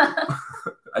 Yeah.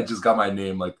 Like, I just got my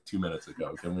name like 2 minutes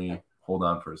ago. Can we hold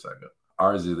on for a second?"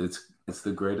 Arzu, it's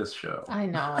the greatest show. I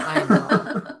know.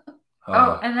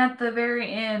 And at the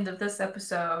very end of this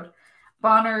episode,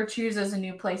 Bonner chooses a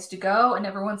new place to go, and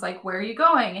everyone's like, "Where are you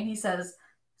going?" And he says,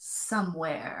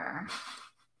 "Somewhere."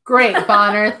 Great,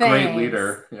 Bonner. Thanks. Great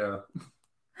leader. Yeah.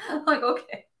 I'm like,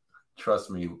 okay.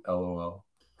 Trust me, LOL.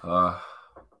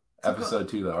 Episode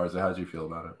 2, though, Arzu, how'd you feel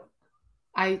about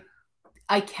it?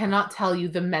 I cannot tell you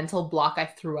the mental block I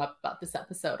threw up about this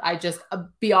episode. I just,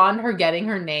 beyond her getting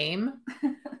her name,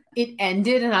 it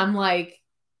ended, and I'm like,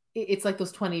 it's like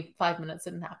those 25 minutes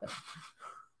didn't happen.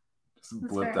 Just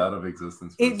blipped out of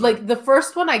existence. It like the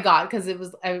first one I got because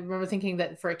I remember thinking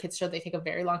that for a kids show they take a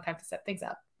very long time to set things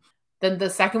up. Then the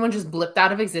second one just blipped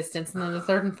out of existence, and then the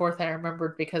third and fourth I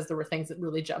remembered because there were things that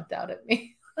really jumped out at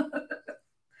me.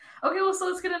 Okay, well, so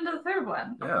let's get into the third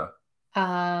one.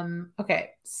 Yeah.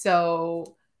 Okay,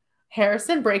 so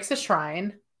Harrison breaks a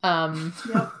shrine.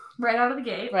 Yep. Right out of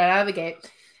the gate.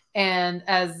 And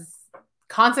as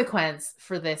consequence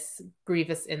for this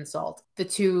grievous insult, the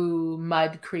 2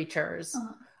 mud creatures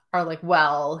are like,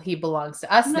 well, he belongs to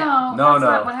us now. No,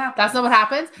 not what happens. That's not what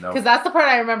happens? Because Nope. That's the part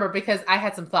I remember because I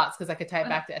had some thoughts because I could tie it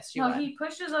back to SG1. No, he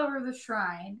pushes over the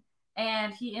shrine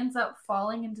and he ends up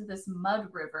falling into this mud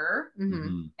river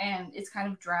and it's kind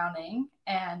of drowning,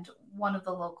 and one of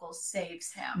the locals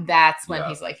saves him. That's when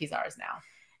he's like, he's ours now.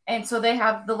 And so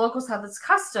the locals have this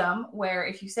custom where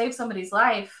if you save somebody's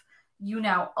life, you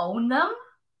now own them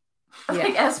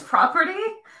like as property.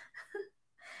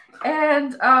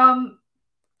 And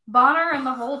Bonner and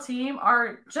the whole team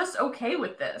are just okay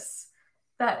with this,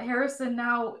 that Harrison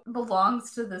now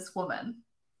belongs to this woman.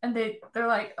 And they're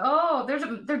like, oh,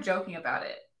 they're joking about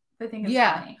it. They think it's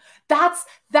funny.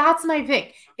 That's my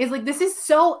thing. Is like, this is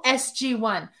so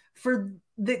SG1 for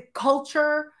the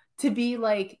culture to be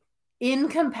like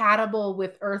incompatible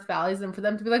with Earth values and for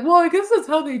them to be like, well, I guess that's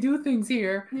how they do things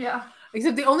here. Yeah.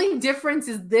 Except the only difference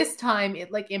is this time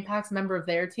it like impacts a member of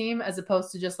their team as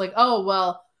opposed to just like, oh,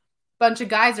 well, bunch of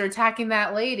guys are attacking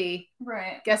that lady.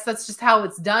 Right. Guess that's just how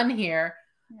it's done here.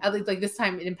 Yeah. At least like this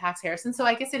time it impacts Harrison. So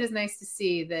I guess it is nice to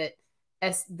see that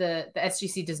the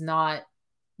SGC does not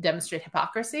demonstrate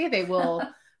hypocrisy. They will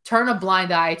turn a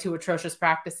blind eye to atrocious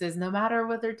practices, no matter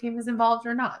whether their team is involved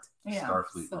or not. Yeah.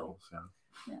 Starfleet rules,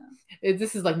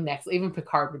 This is like next. Even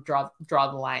Picard would draw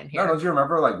the line here. No, don't you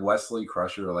remember like Wesley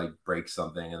Crusher like breaks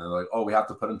something and they're like, oh, we have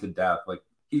to put him to death. Like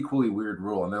equally weird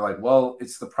rule, and they're like, well,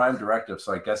 it's the Prime Directive,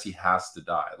 so I guess he has to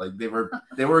die. Like they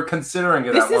were considering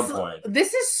it at one point.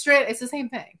 This is straight. It's the same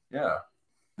thing. Yeah.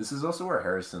 This is also where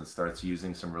Harrison starts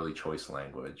using some really choice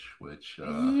language, which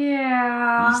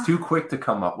he's too quick to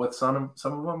come up with some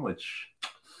of them, which,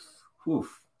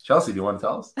 oof. Chelsea, do you want to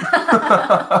tell us?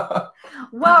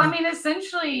 Well, I mean,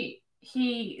 essentially,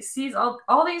 he sees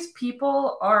all these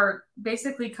people are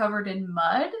basically covered in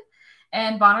mud,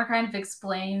 and Bonner kind of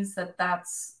explains that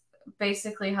that's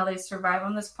basically how they survive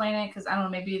on this planet, because, I don't know,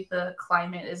 maybe the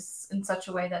climate is in such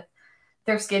a way that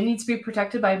their skin needs to be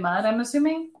protected by mud, I'm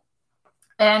assuming.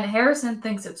 And Harrison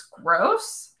thinks it's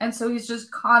gross, and so he's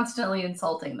just constantly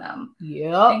insulting them.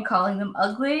 Yep. And calling them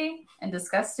ugly and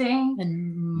disgusting.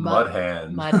 And mud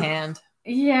hand.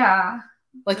 Yeah.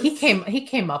 Like he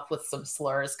came up with some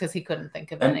slurs because he couldn't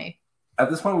think of any. At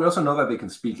this point, we also know that they can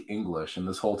speak English, and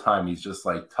this whole time he's just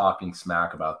like talking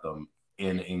smack about them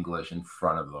in English in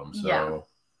front of them. So yeah.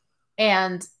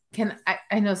 And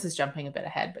I know this is jumping a bit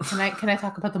ahead, but can I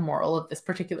talk about the moral of this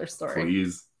particular story?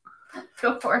 Please.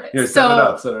 Go for it. Here, set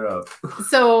it up.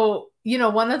 So,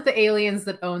 one of the aliens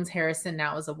that owns Harrison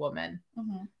now is a woman.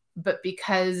 Mm-hmm. But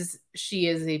because she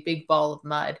is a big ball of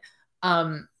mud,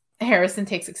 Harrison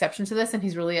takes exception to this, and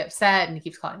he's really upset, and he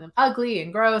keeps calling them ugly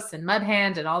and gross and mud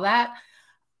hand and all that.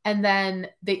 And then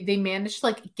they manage to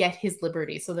like get his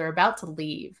liberty. So they're about to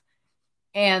leave.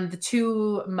 And the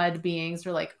two mud beings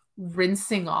are like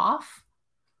rinsing off.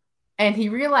 And he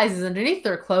realizes underneath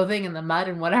their clothing and the mud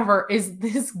and whatever is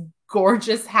this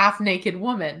gorgeous half-naked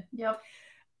woman. Yep.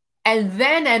 And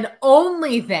then and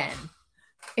only then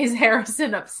is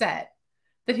Harrison upset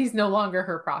that he's no longer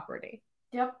her property.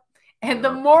 Yep. And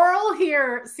the moral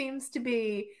here seems to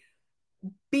be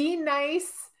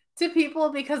nice to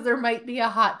people because there might be a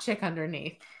hot chick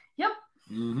underneath. Yep.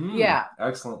 Mm-hmm. Yeah.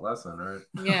 Excellent lesson, right?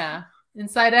 Yeah.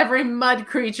 Inside every mud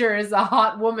creature is a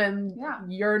hot woman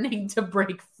yearning to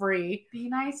break free. Be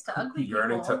nice to ugly people.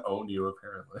 Yearning to own you,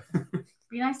 apparently.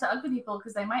 Be nice to ugly people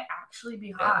because they might actually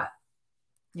be hot.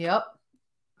 Yep.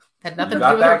 Had nothing to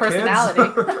do with her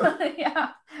personality. Yeah.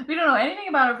 We don't know anything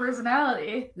about her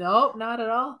personality. Nope, not at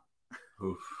all.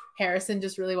 Oof. Harrison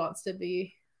just really wants to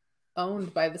be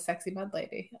owned by the sexy mud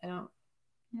lady. I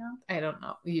don't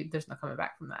know. There's no coming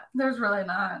back from that. There's really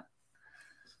not.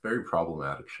 Very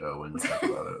problematic show when you think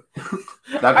about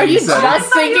it. Are you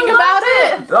just thinking about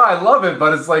it? No, I love it,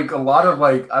 but it's like a lot of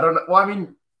like, I don't know. Well, I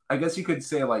mean, I guess you could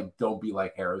say like, don't be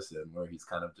like Harrison, where he's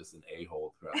kind of just an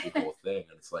a-hole throughout the whole thing.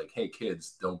 And it's like, hey,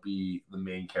 kids, don't be the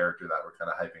main character that we're kind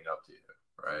of hyping up to you,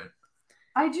 right?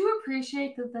 I do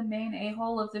appreciate that the main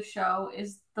a-hole of the show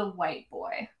is the white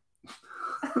boy.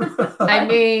 I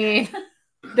mean,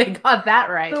 they got that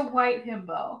right. The white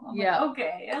himbo. I'm like,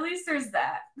 okay, at least there's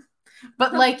that.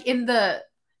 But like in that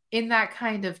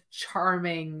kind of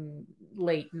charming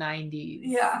late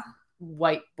 90s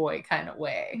white boy kind of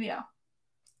way. Yeah.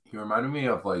 He reminded me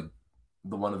of like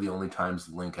one of the only times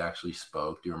Link actually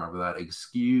spoke. Do you remember that?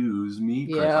 Excuse me.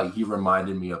 Yeah. Like he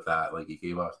reminded me of that. Like he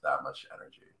gave off that much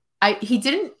energy. He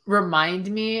didn't remind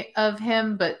me of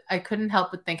him, but I couldn't help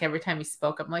but think every time he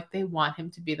spoke, I'm like, they want him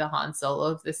to be the Han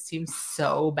Solo of this team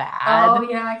so bad. Oh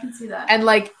yeah, I can see that. And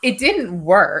like it didn't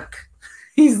work.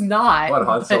 He's not. What,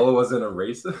 Han Solo wasn't a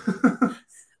racist?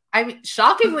 I mean,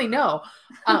 shockingly, no.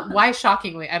 Why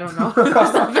shockingly? I don't know.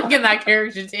 There's something in that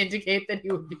character to indicate that he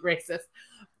would be racist.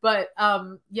 But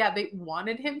they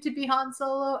wanted him to be Han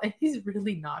Solo, and he's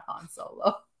really not Han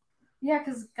Solo. Yeah,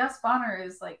 because Gus Bonner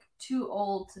is like too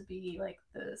old to be like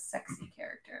the sexy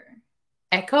character.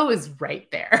 Echo is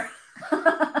right there.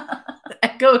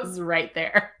 Echo is right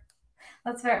there.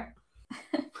 That's fair.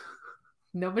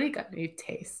 Nobody got any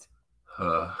taste.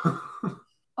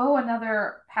 Oh,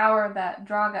 another power that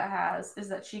Draga has is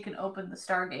that she can open the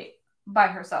Stargate by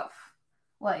herself.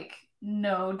 Like,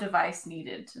 no device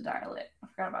needed to dial it. I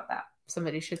forgot about that.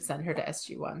 Somebody should send her to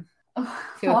SG-1. I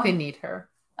feel like they need her.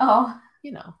 Oh.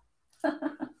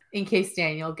 In case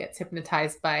Daniel gets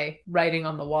hypnotized by writing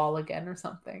on the wall again or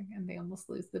something, and they almost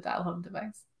lose the dial home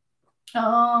device.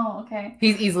 Oh, okay.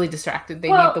 He's easily distracted. They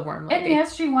need the worm lady. In the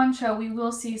SG-1 show, we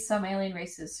will see some alien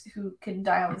races who can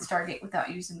dial the Stargate without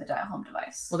using the dial home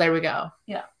device. Well, there we go.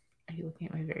 Yeah. Are you looking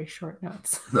at my very short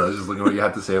notes? No, I was just looking at what you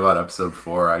had to say about episode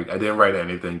 4. I didn't write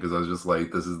anything because I was just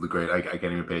like, this is the great. I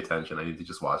can't even pay attention. I need to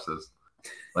just watch this.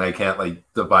 Like, I can't like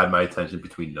divide my attention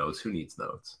between notes. Who needs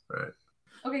notes, right?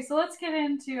 Okay, so let's get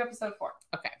into episode 4.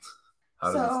 Okay.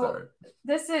 How does it start?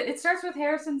 It starts with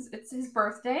it's his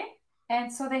birthday.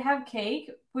 And so they have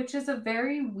cake, which is a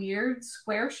very weird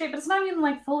square shape. But it's not even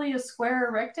like fully a square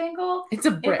or rectangle. It's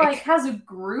a brick. It like has a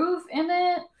groove in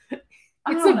it.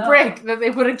 It's a brick that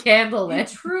they put a candle in. It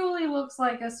truly looks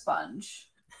like a sponge.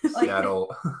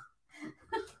 Seattle.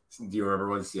 Do you remember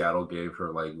when Seattle gave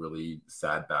her like really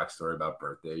sad backstory about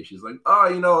birthday? She's like, oh,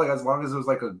 like as long as it was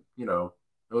like a,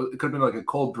 it could have been like a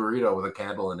cold burrito with a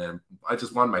candle in it. I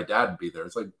just wanted my dad to be there.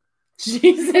 It's like,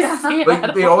 Jesus.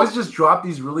 Like they always just drop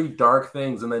these really dark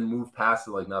things and then move past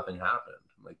it like nothing happened.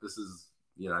 Like this is,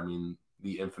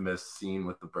 the infamous scene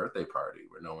with the birthday party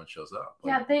where no one shows up.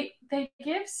 Like, yeah, they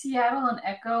give Seattle and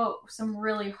Echo some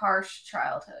really harsh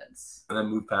childhoods. And then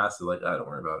move past it like, don't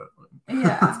worry about it.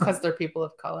 Yeah. It's because they're people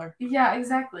of color. Yeah,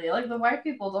 exactly. Like the white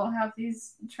people don't have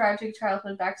these tragic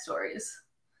childhood backstories.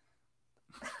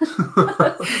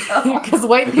 Because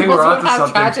white people don't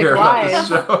have tragic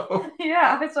lives.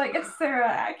 Yeah, it's like they're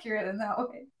accurate in that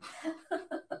way.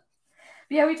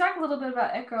 Yeah, we talked a little bit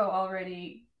about Echo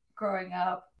already growing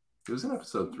up. It was in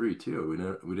episode 3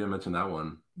 too. We didn't mention that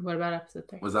one. What about episode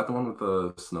 3? Was that the one with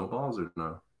the snowballs or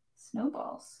no?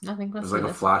 Snowballs. I think it was like a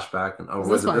flashback.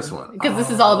 Was it this one? Because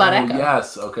this is all about Echo.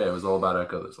 Yes. Okay, it was all about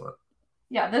Echo. This one.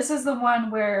 Yeah, this is the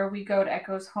one where we go to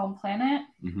Echo's home planet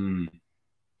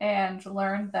and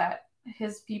learn that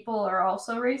his people are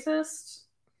also racist,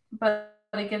 but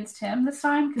against him this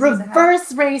time.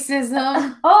 Reverse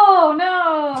racism. Oh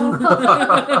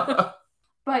no.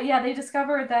 But yeah, they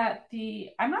discovered that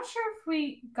I'm not sure if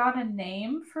we got a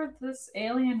name for this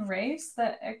alien race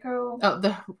that Echo. Oh,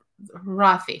 the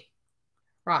Hrothi.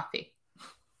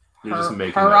 You're just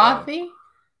making Hrothi?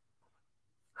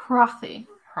 Hrothi.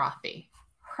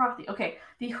 Okay.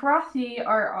 The Hrothi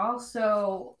are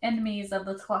also enemies of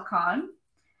the Tla'Can.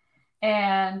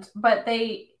 But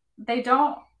they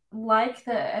don't like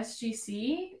the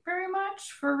SGC very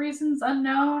much for reasons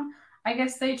unknown. I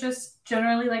guess they just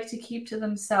generally like to keep to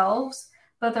themselves,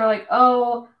 but they're like,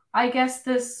 oh, I guess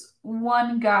this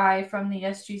one guy from the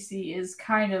SGC is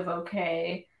kind of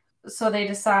okay. So they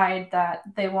decide that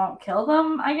they won't kill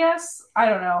them, I guess. I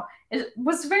don't know. It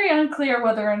was very unclear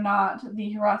whether or not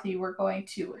the Hrothi were going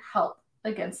to help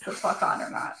against the Tla'Can or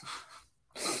not.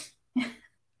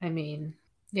 I mean,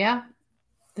 yeah.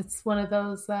 It's one of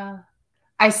those...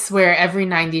 I swear every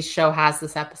 90s show has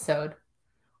this episode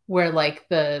where like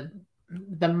the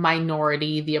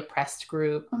minority, the oppressed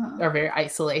group are very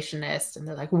isolationist and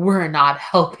they're like, we're not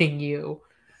helping you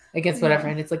against whatever.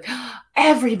 And it's like,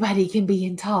 everybody can be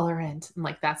intolerant. And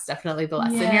like, that's definitely the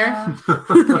lesson here.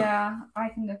 Yeah, I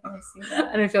can definitely see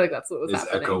that. And I feel like that's what was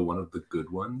happening. Is Echo one of the good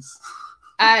ones?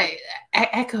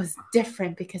 Echo's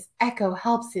different because Echo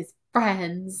helps his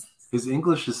friends. His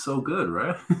English is so good,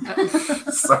 right?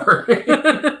 Sorry.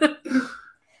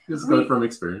 Just going from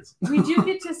experience. We do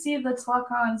get to see the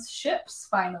Tla'Can's ships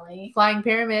finally. Flying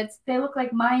pyramids. They look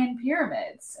like Mayan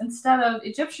pyramids. Instead of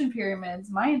Egyptian pyramids,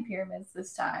 Mayan pyramids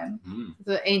this time.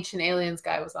 The ancient aliens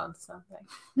guy was on something.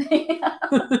 Yeah.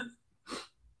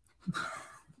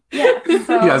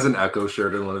 So, he has an Echo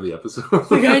shirt in one of the episodes.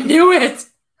 Like, I knew it!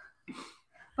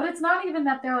 But it's not even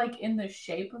that they're like in the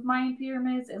shape of Mayan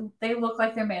pyramids. They look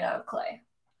like they're made out of clay.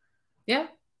 Yeah.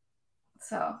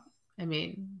 So... I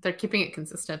mean, they're keeping it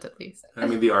consistent at least. I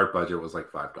mean, the art budget was like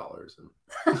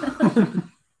 $5.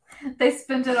 They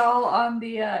spent it all on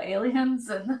the aliens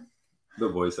and the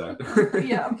voice actor.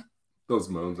 Yeah. Those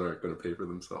moans aren't going to pay for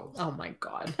themselves. Oh my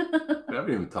god. They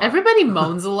haven't even talked. Everybody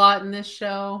moans a lot in this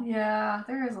show. Yeah,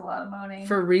 there is a lot of moaning.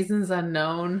 For reasons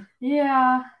unknown.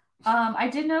 Yeah. I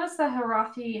did notice that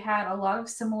Hrothi had a lot of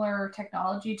similar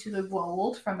technology to the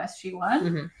Goa'uld from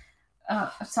SG-1.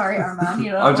 Sorry, Armand.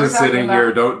 You know, I'm just sitting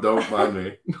here. Don't mind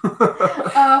me.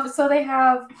 So they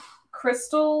have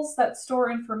crystals that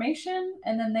store information,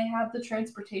 and then they have the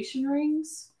transportation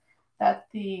rings that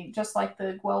just like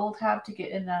the Goa'uld have to get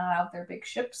in and out of their big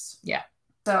ships. Yeah.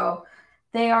 So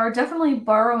they are definitely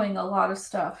borrowing a lot of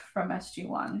stuff from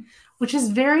SG-1. Which is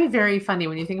very, very funny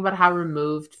when you think about how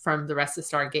removed from the rest of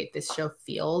Stargate this show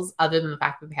feels, other than the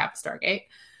fact that they have a Stargate.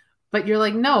 But you're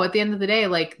like, no, at the end of the day,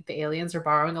 like the aliens are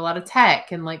borrowing a lot of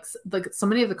tech and like so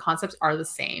many of the concepts are the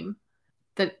same.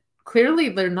 That clearly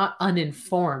they're not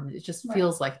uninformed. It just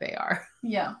feels like they are.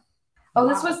 Yeah. Oh,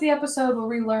 wow. This was the episode where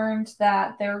we learned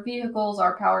that their vehicles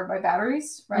are powered by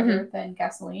batteries rather than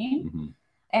gasoline.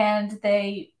 And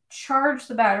they charge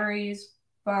the batteries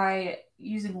by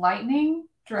using lightning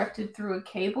directed through a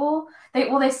cable.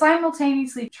 They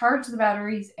simultaneously charge the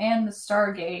batteries and the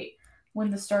Stargate when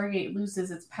the Stargate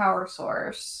loses its power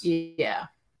source. Yeah.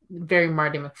 Very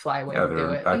Marty McFly way to do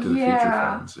it. Back to the Future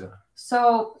fans, yeah.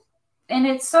 So And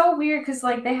it's so weird because,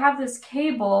 like, they have this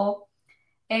cable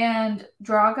and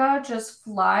Draga just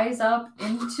flies up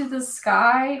into the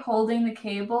sky holding the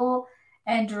cable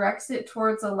and directs it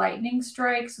towards a lightning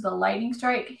strike. So the lightning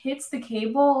strike hits the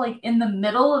cable, like, in the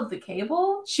middle of the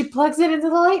cable. She plugs it into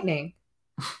the lightning.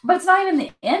 But it's not even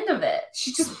the end of it.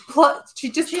 She just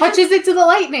touches it to the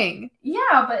lightning.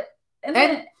 Yeah, but... And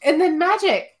then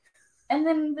magic. And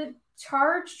then the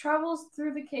charge travels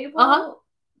through the cable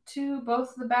to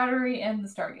both the battery and the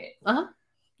Stargate.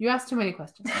 You asked too many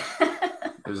questions.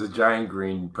 There's a giant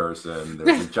green person.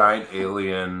 There's a giant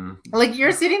alien. Like,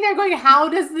 you're sitting there going, how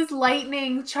does this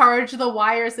lightning charge the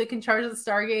wire so it can charge the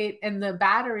Stargate and the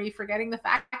battery, forgetting the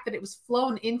fact that it was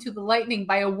flown into the lightning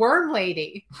by a worm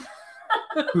lady.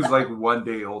 Who's like 1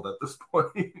 day old at this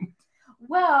point.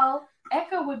 Well,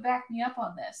 Echo would back me up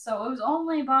on this. So it was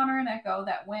only Bonner and Echo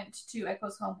that went to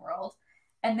Echo's homeworld.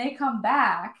 And they come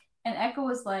back, and Echo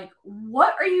was like,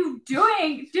 what are you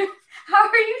doing? How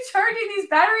are you charging these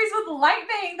batteries with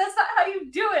lightning? That's not how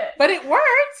you do it. But it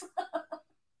worked.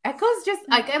 Echo's just,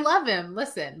 like, I love him.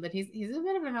 Listen, but he's a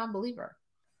bit of a non-believer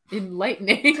in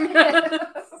lightning.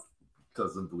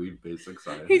 Doesn't believe basic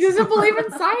science. He doesn't believe in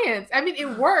science. I mean,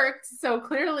 it worked, so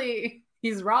clearly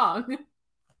he's wrong.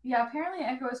 Yeah, apparently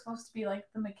Echo is supposed to be like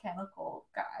the mechanical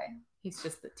guy. He's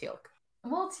just the Teal'c.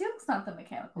 Well, Teal'c's not the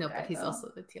mechanical guy. No, but he's though.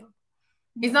 also the Teal'c.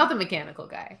 He's not the mechanical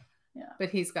guy. Yeah. But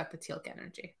he's got the Teal'c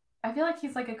energy. I feel like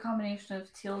he's like a combination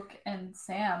of Teal'c and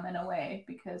Sam in a way,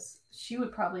 because she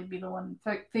would probably be the one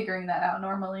figuring that out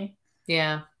normally.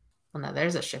 Yeah. Well, now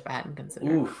there's a ship I hadn't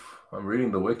considered. Oof. I'm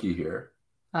reading the wiki here.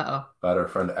 Uh-oh. About our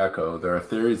friend Echo. There are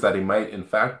theories that he might in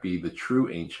fact be the true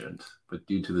Ancient, but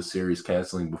due to the series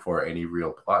canceling before any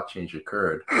real plot change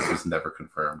occurred, this was never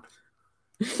confirmed.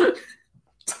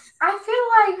 I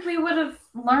feel like we would have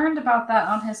learned about that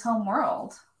on his home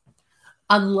world.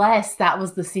 Unless that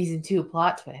was the season 2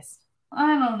 plot twist.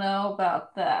 I don't know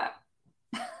about that.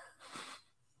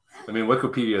 I mean,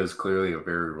 Wikipedia is clearly a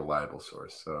very reliable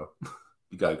source, so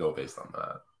you gotta go based on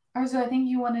that. Arzu, I think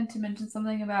you wanted to mention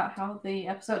something about how the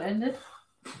episode ended.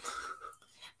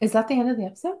 Is that the end of the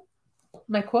episode?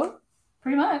 My quote?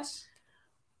 Pretty much.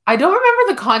 I don't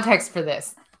remember the context for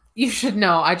this. You should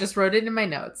know. I just wrote it in my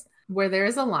notes. Where there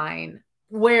is a line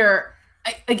where,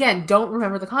 again, don't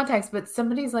remember the context, but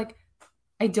somebody's like,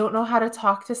 I don't know how to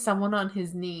talk to someone on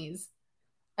his knees.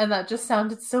 And that just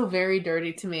sounded so very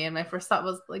dirty to me. And my first thought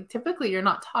was, like, typically you're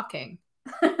not talking.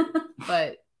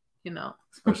 But, you know.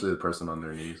 Especially the person on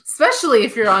their knees. Especially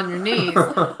if you're on your knees.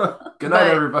 Good night,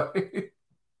 everybody.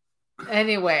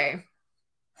 Anyway.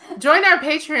 Join our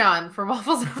Patreon for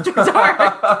Waffles After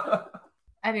Dark.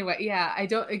 Anyway, yeah, I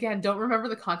don't remember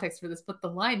the context for this, but the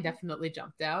line definitely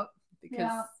jumped out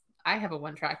because I have a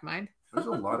one-track mind. There's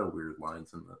a lot of weird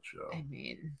lines in that show. I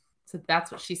mean, so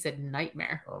that's what she said,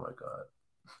 nightmare. Oh my God.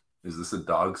 Is this a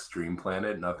dog's dream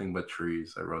planet? Nothing but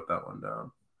trees. I wrote that one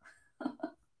down.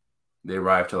 They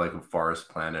arrive to like a forest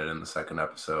planet in the second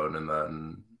episode, and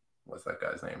then what's that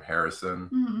guy's name? Harrison.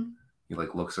 Mm-hmm. He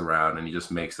like looks around and he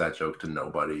just makes that joke to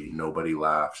nobody. Nobody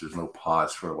laughs. There's no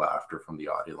pause for laughter from the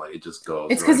audience. Like it just goes.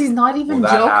 It's because he's not even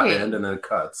that joking. Happened, and then it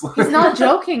cuts. He's not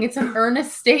joking. It's an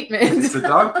earnest statement. It's a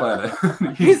dog planet.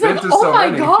 He's like, oh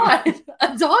my God,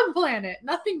 a dog planet.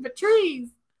 Nothing but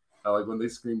trees. I like when they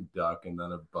scream duck and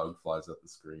then a bug flies at the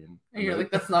screen. And you're like,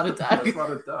 that's not a duck. That's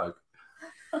not a duck.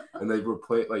 And they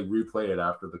replay it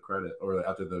after the credit or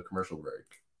after the commercial break.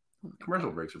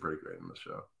 Commercial breaks are pretty great in the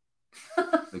show.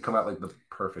 They come out like the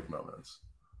perfect moments.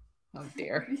 Oh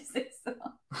dear. You say so.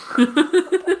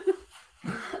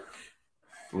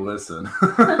 Listen,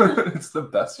 it's the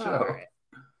best show. Right.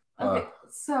 Okay,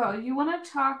 so you want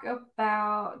to talk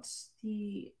about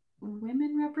the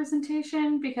women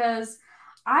representation? Because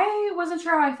I wasn't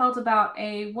sure how I felt about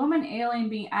a woman alien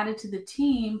being added to the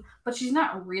team, but she's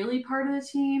not really part of the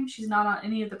team. She's not on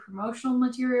any of the promotional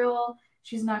material.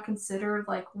 She's not considered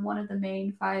like one of the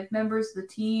main 5 members of the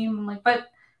team. I'm like, but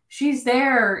she's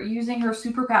there using her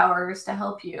superpowers to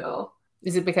help you.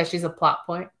 Is it because she's a plot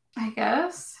point? I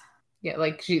guess. Yeah,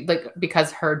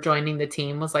 because her joining the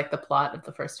team was like the plot of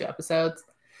the first 2 episodes.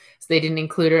 So they didn't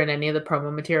include her in any of the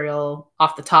promo material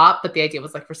off the top, but the idea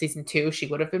was like for season 2, she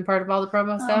would have been part of all the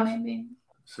promo stuff. Maybe.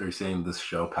 So you're saying this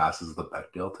show passes the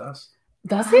Bechdel test?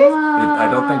 Does it? I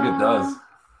don't think it does.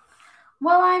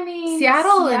 Well, I mean,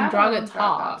 Seattle and Draga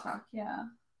talk. Yeah.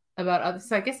 About others,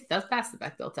 so I guess it does pass the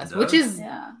Bechdel test, which is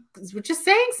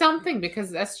saying something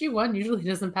because SG1 usually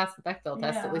doesn't pass the Bechdel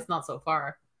test, at least not so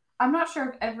far. I'm not sure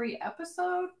if every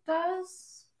episode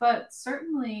does, but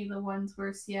certainly the ones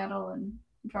where Seattle and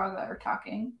Draga are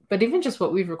talking. But even just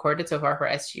what we've recorded so far for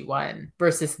SG1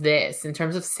 versus this, in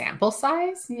terms of sample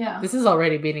size, this is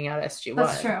already beating out SG1.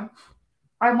 That's true.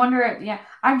 I wonder,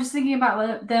 I'm just thinking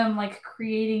about them like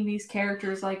creating these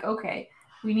characters like, okay,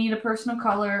 we need a person of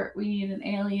color, we need an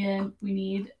alien, we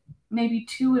need maybe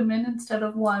 2 women instead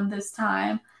of 1 this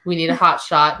time. We need a hot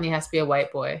shot, and he has to be a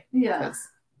white boy. Yeah.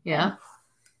 Yeah.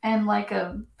 And like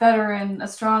a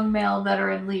strong male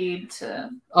veteran lead to...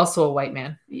 Also a white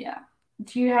man. Yeah.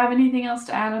 Do you have anything else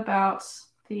to add about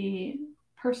the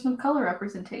person of color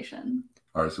representation?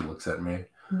 Arzu looks at me.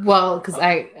 Well, because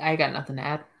I got nothing to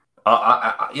add.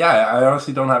 I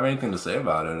honestly don't have anything to say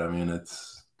about it. I mean,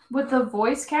 it's... With the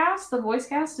voice cast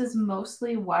is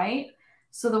mostly white.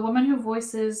 So the woman who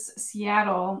voices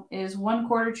Seattle is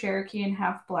 1/4 Cherokee and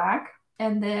half black.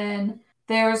 And then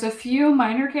there's a few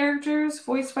minor characters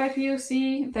voiced by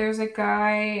POC. There's a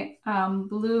guy,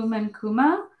 Blue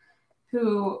Menkuma,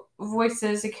 who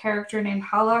voices a character named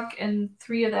Halak in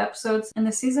 3 of the episodes in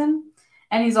the season.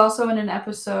 And he's also in an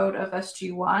episode of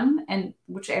SG1,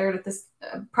 which aired at this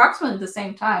approximately the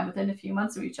same time, within a few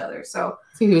months of each other. So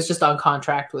he was just on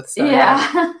contract with Stargate.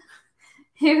 Yeah.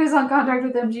 He was on contract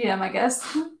with MGM, I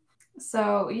guess.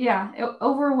 So,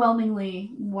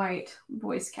 overwhelmingly white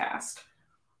voice cast.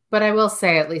 But I will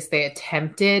say, at least they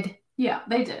attempted. Yeah,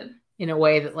 they did. In a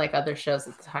way that, like, other shows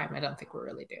at the time, I don't think were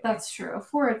really doing. That's true.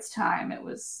 For its time, it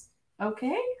was okay,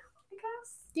 I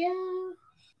guess. Yeah.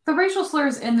 The racial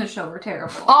slurs in the show were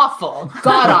terrible. Awful.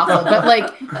 God awful. But,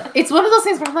 like, it's one of those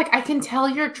things where I'm like, I can tell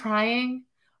you're trying,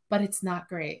 but it's not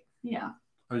great. Yeah.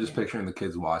 I'm just picturing the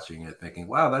kids watching it thinking,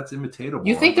 wow, that's imitatable.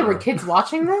 You think there were kids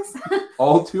watching this?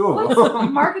 All 2 of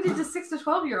them. Marketed to 6 to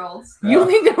 12-year-olds. Yeah. You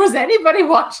think there was anybody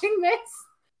watching this?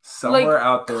 Somewhere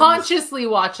out there. Consciously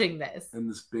watching this. In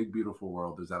this big, beautiful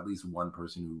world, there's at least one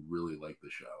person who really liked the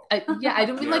show. I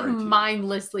don't mean like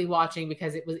mindlessly watching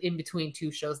because it was in between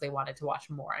 2 shows they wanted to watch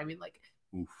more. I mean like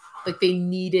they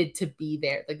needed to be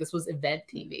there. Like this was event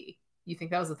TV. You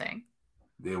think that was a thing?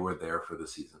 They were there for the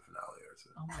season finale.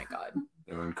 Oh my God.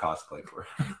 They were in cosplay for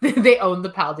it. They owned the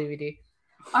PAL DVD.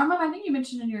 Armand, I think you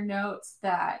mentioned in your notes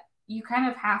that you kind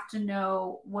of have to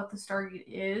know what the Stargate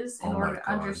is in order to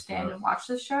understand and watch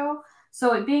the show.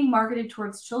 So it being marketed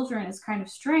towards children is kind of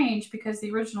strange because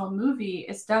the original movie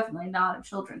is definitely not a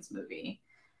children's movie.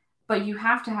 But you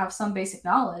have to have some basic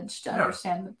knowledge to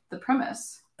understand the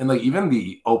premise. And like even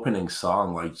the opening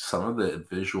song, like some of the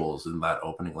visuals in that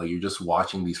opening, like you're just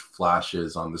watching these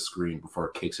flashes on the screen before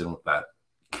it kicks in with that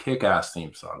kick-ass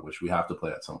theme song, which we have to play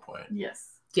at some point.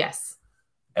 Yes.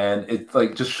 And it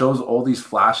like just shows all these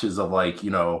flashes of like,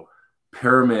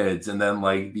 pyramids and then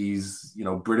like these,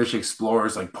 British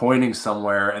explorers like pointing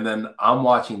somewhere. And then I'm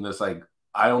watching this, like,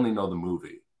 I only know the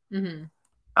movie. Mm-hmm.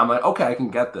 I'm like, okay, I can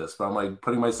get this. But I'm like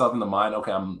putting myself in the mind,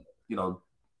 okay, I'm,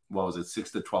 what was it,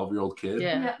 6 to 12-year-old kid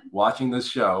watching this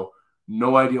show,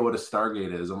 no idea what a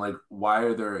Stargate is. I'm like, why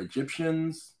are there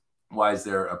Egyptians? Why is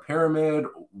there a pyramid?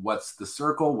 What's the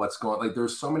circle? What's going like?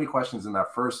 There's so many questions in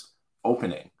that first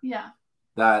opening. Yeah.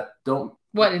 That don't.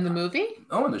 What, in the movie?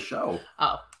 Oh, in the show.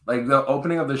 Oh. Like the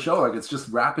opening of the show, like it's just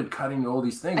rapid cutting all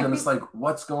these things. It's like,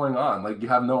 what's going on? Like you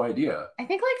have no idea. I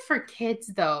think like for kids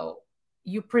though,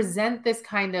 you present this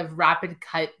kind of rapid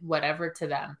cut whatever to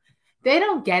them. They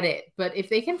don't get it. But if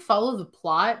they can follow the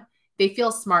plot, they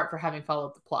feel smart for having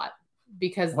followed the plot.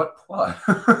 Because what plot?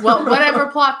 Well, whatever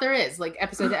plot there is, like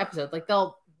episode to episode, like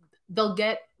they'll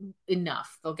get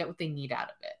enough. They'll get what they need out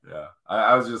of it. Yeah,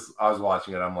 I was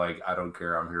watching it. I'm like, I don't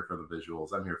care. I'm here for the visuals.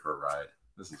 I'm here for a ride.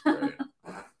 This is great.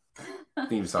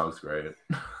 Theme song's great.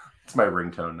 It's my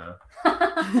ringtone now.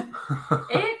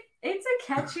 It's a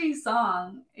catchy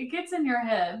song. It gets in your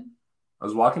head. I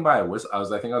was walking by. I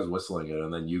think I was whistling it,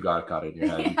 and then you got it in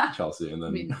your head, Chelsea, and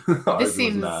then this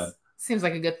seems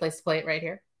like a good place to play it right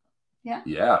here. Yeah.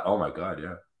 Yeah. Oh my God.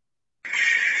 Yeah.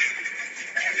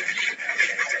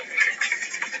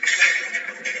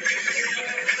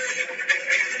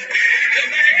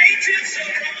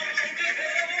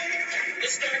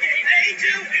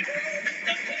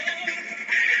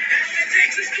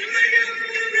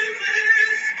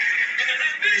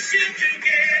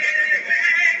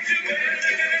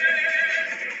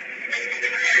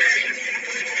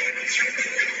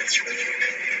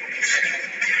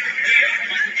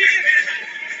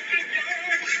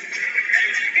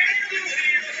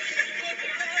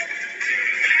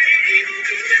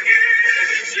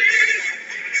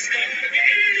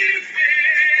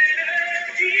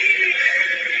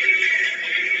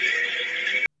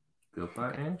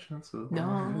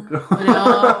 No.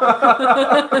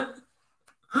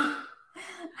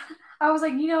 I was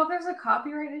like, if there's a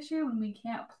copyright issue and we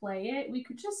can't play it, we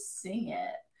could just sing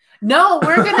it. No,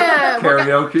 we're gonna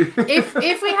karaoke.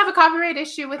 If we have a copyright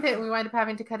issue with it and we wind up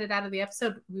having to cut it out of the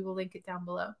episode, we will link it down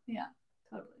below. Yeah,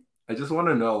 totally. I just want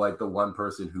to know, like, the one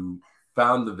person who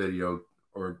found the video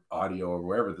or audio or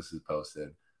wherever this is posted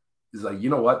is like, you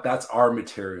know what? That's our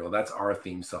material. That's our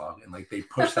theme song. And like they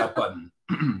push that button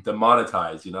to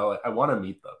monetize, you know? Like, I want to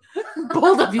meet them.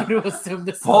 Bold of you to assume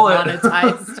this is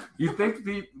monetized. You think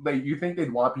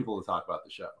they'd want people to talk about the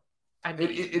show. I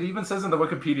mean, it even says in the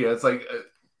Wikipedia, it's like,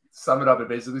 sum it up, it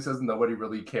basically says nobody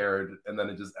really cared, and then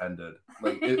it just ended.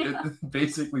 Like, it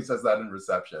basically says that in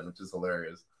reception, which is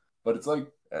hilarious. But it's like,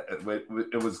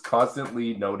 it was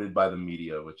constantly noted by the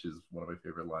media, which is one of my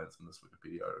favorite lines in this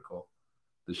Wikipedia article.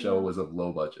 The show was of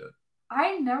low budget.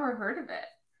 I never heard of it.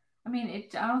 I mean,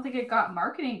 I don't think it got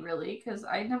marketing really, because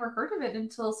I never heard of it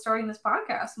until starting this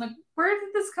podcast. I'm like, where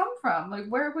did this come from? Like,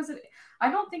 where was it?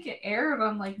 I don't think it aired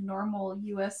on like normal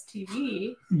US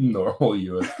TV. Normal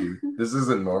US TV. This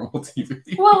isn't normal TV.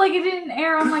 Well, like it didn't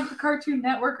air on like the Cartoon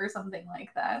Network or something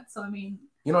like that. So I mean,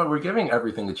 you know, we're giving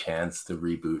everything a chance to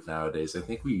reboot nowadays. I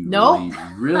think we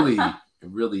really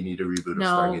need to reboot of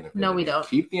Stargate Infinity. No, we don't.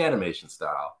 Keep the animation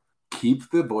style. Keep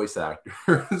the voice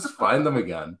actors. Find them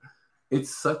again.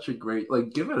 It's such a great,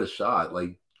 like, give it a shot.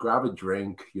 Like, grab a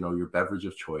drink, you know, your beverage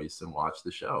of choice, and watch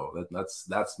the show.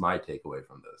 That's my takeaway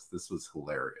from this. This was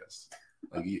hilarious.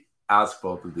 Like, you ask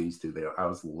both of these two, I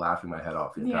was laughing my head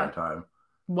off the entire time.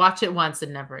 Watch it once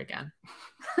and never again.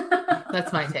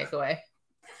 That's my takeaway.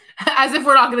 As if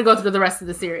we're not going to go through the rest of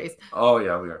the series. Oh,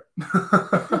 yeah, we are.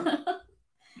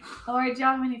 All right, do you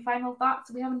have any final thoughts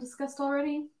we haven't discussed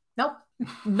already? Nope.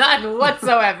 None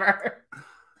whatsoever.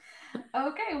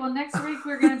 Okay, well, next week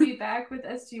we're going to be back with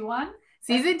SG1.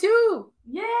 Season 2.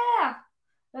 Yeah.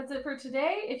 That's it for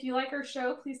today. If you like our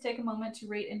show, please take a moment to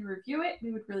rate and review it.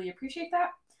 We would really appreciate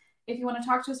that. If you want to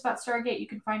talk to us about Stargate, you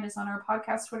can find us on our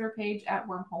podcast Twitter page at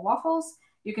Wormhole Waffles.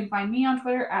 You can find me on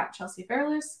Twitter at Chelsea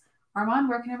Fairless. Armand,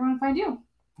 where can everyone find you?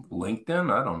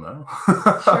 LinkedIn? I don't know.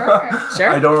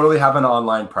 Sure. I don't really have an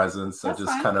online presence. That's I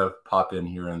just fine. kind of pop in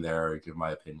here and there, give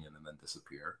my opinion, and then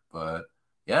disappear. But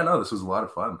yeah, no, this was a lot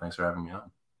of fun. Thanks for having me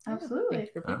on. Absolutely. Thank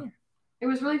you for being here. It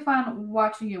was really fun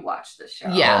watching you watch this show.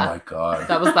 Yeah. Oh my God.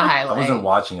 That was the highlight. I wasn't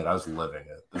watching it. I was living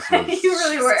it. This was... You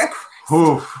really were.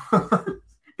 Oof.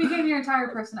 Became your entire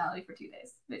personality for 2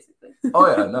 days, basically. Oh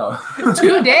yeah, no.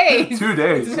 2 days. 2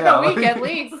 days. It's Yeah. been a week at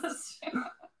least.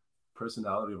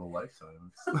 Personality of a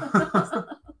lifetime.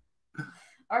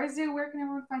 Arzu, where can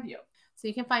everyone find you? So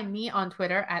you can find me on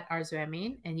Twitter at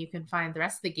Arzu and you can find the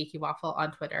rest of the Geeky Waffle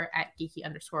on Twitter at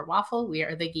geeky_waffle. We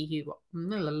are the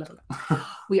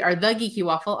Geeky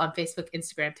Waffle on Facebook,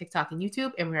 Instagram, TikTok, and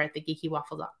YouTube, and we're at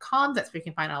thegeekywaffle.com. That's where you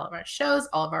can find all of our shows,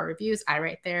 all of our reviews. I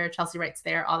write there, Chelsea writes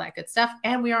there, all that good stuff.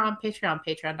 And we are on Patreon,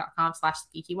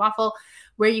 patreon.com/geekywaffle,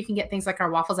 where you can get things like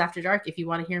our Waffles After Dark if you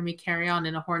want to hear me carry on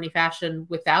in a horny fashion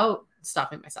without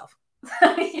stopping myself.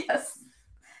 Yes.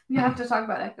 You have to talk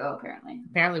about Echo, apparently.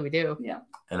 Apparently we do. Yeah.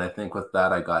 And I think with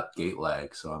that, I got gate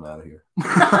lag, so I'm out of here.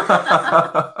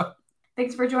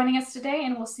 Thanks for joining us today,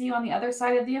 and we'll see you on the other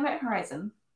side of the event horizon.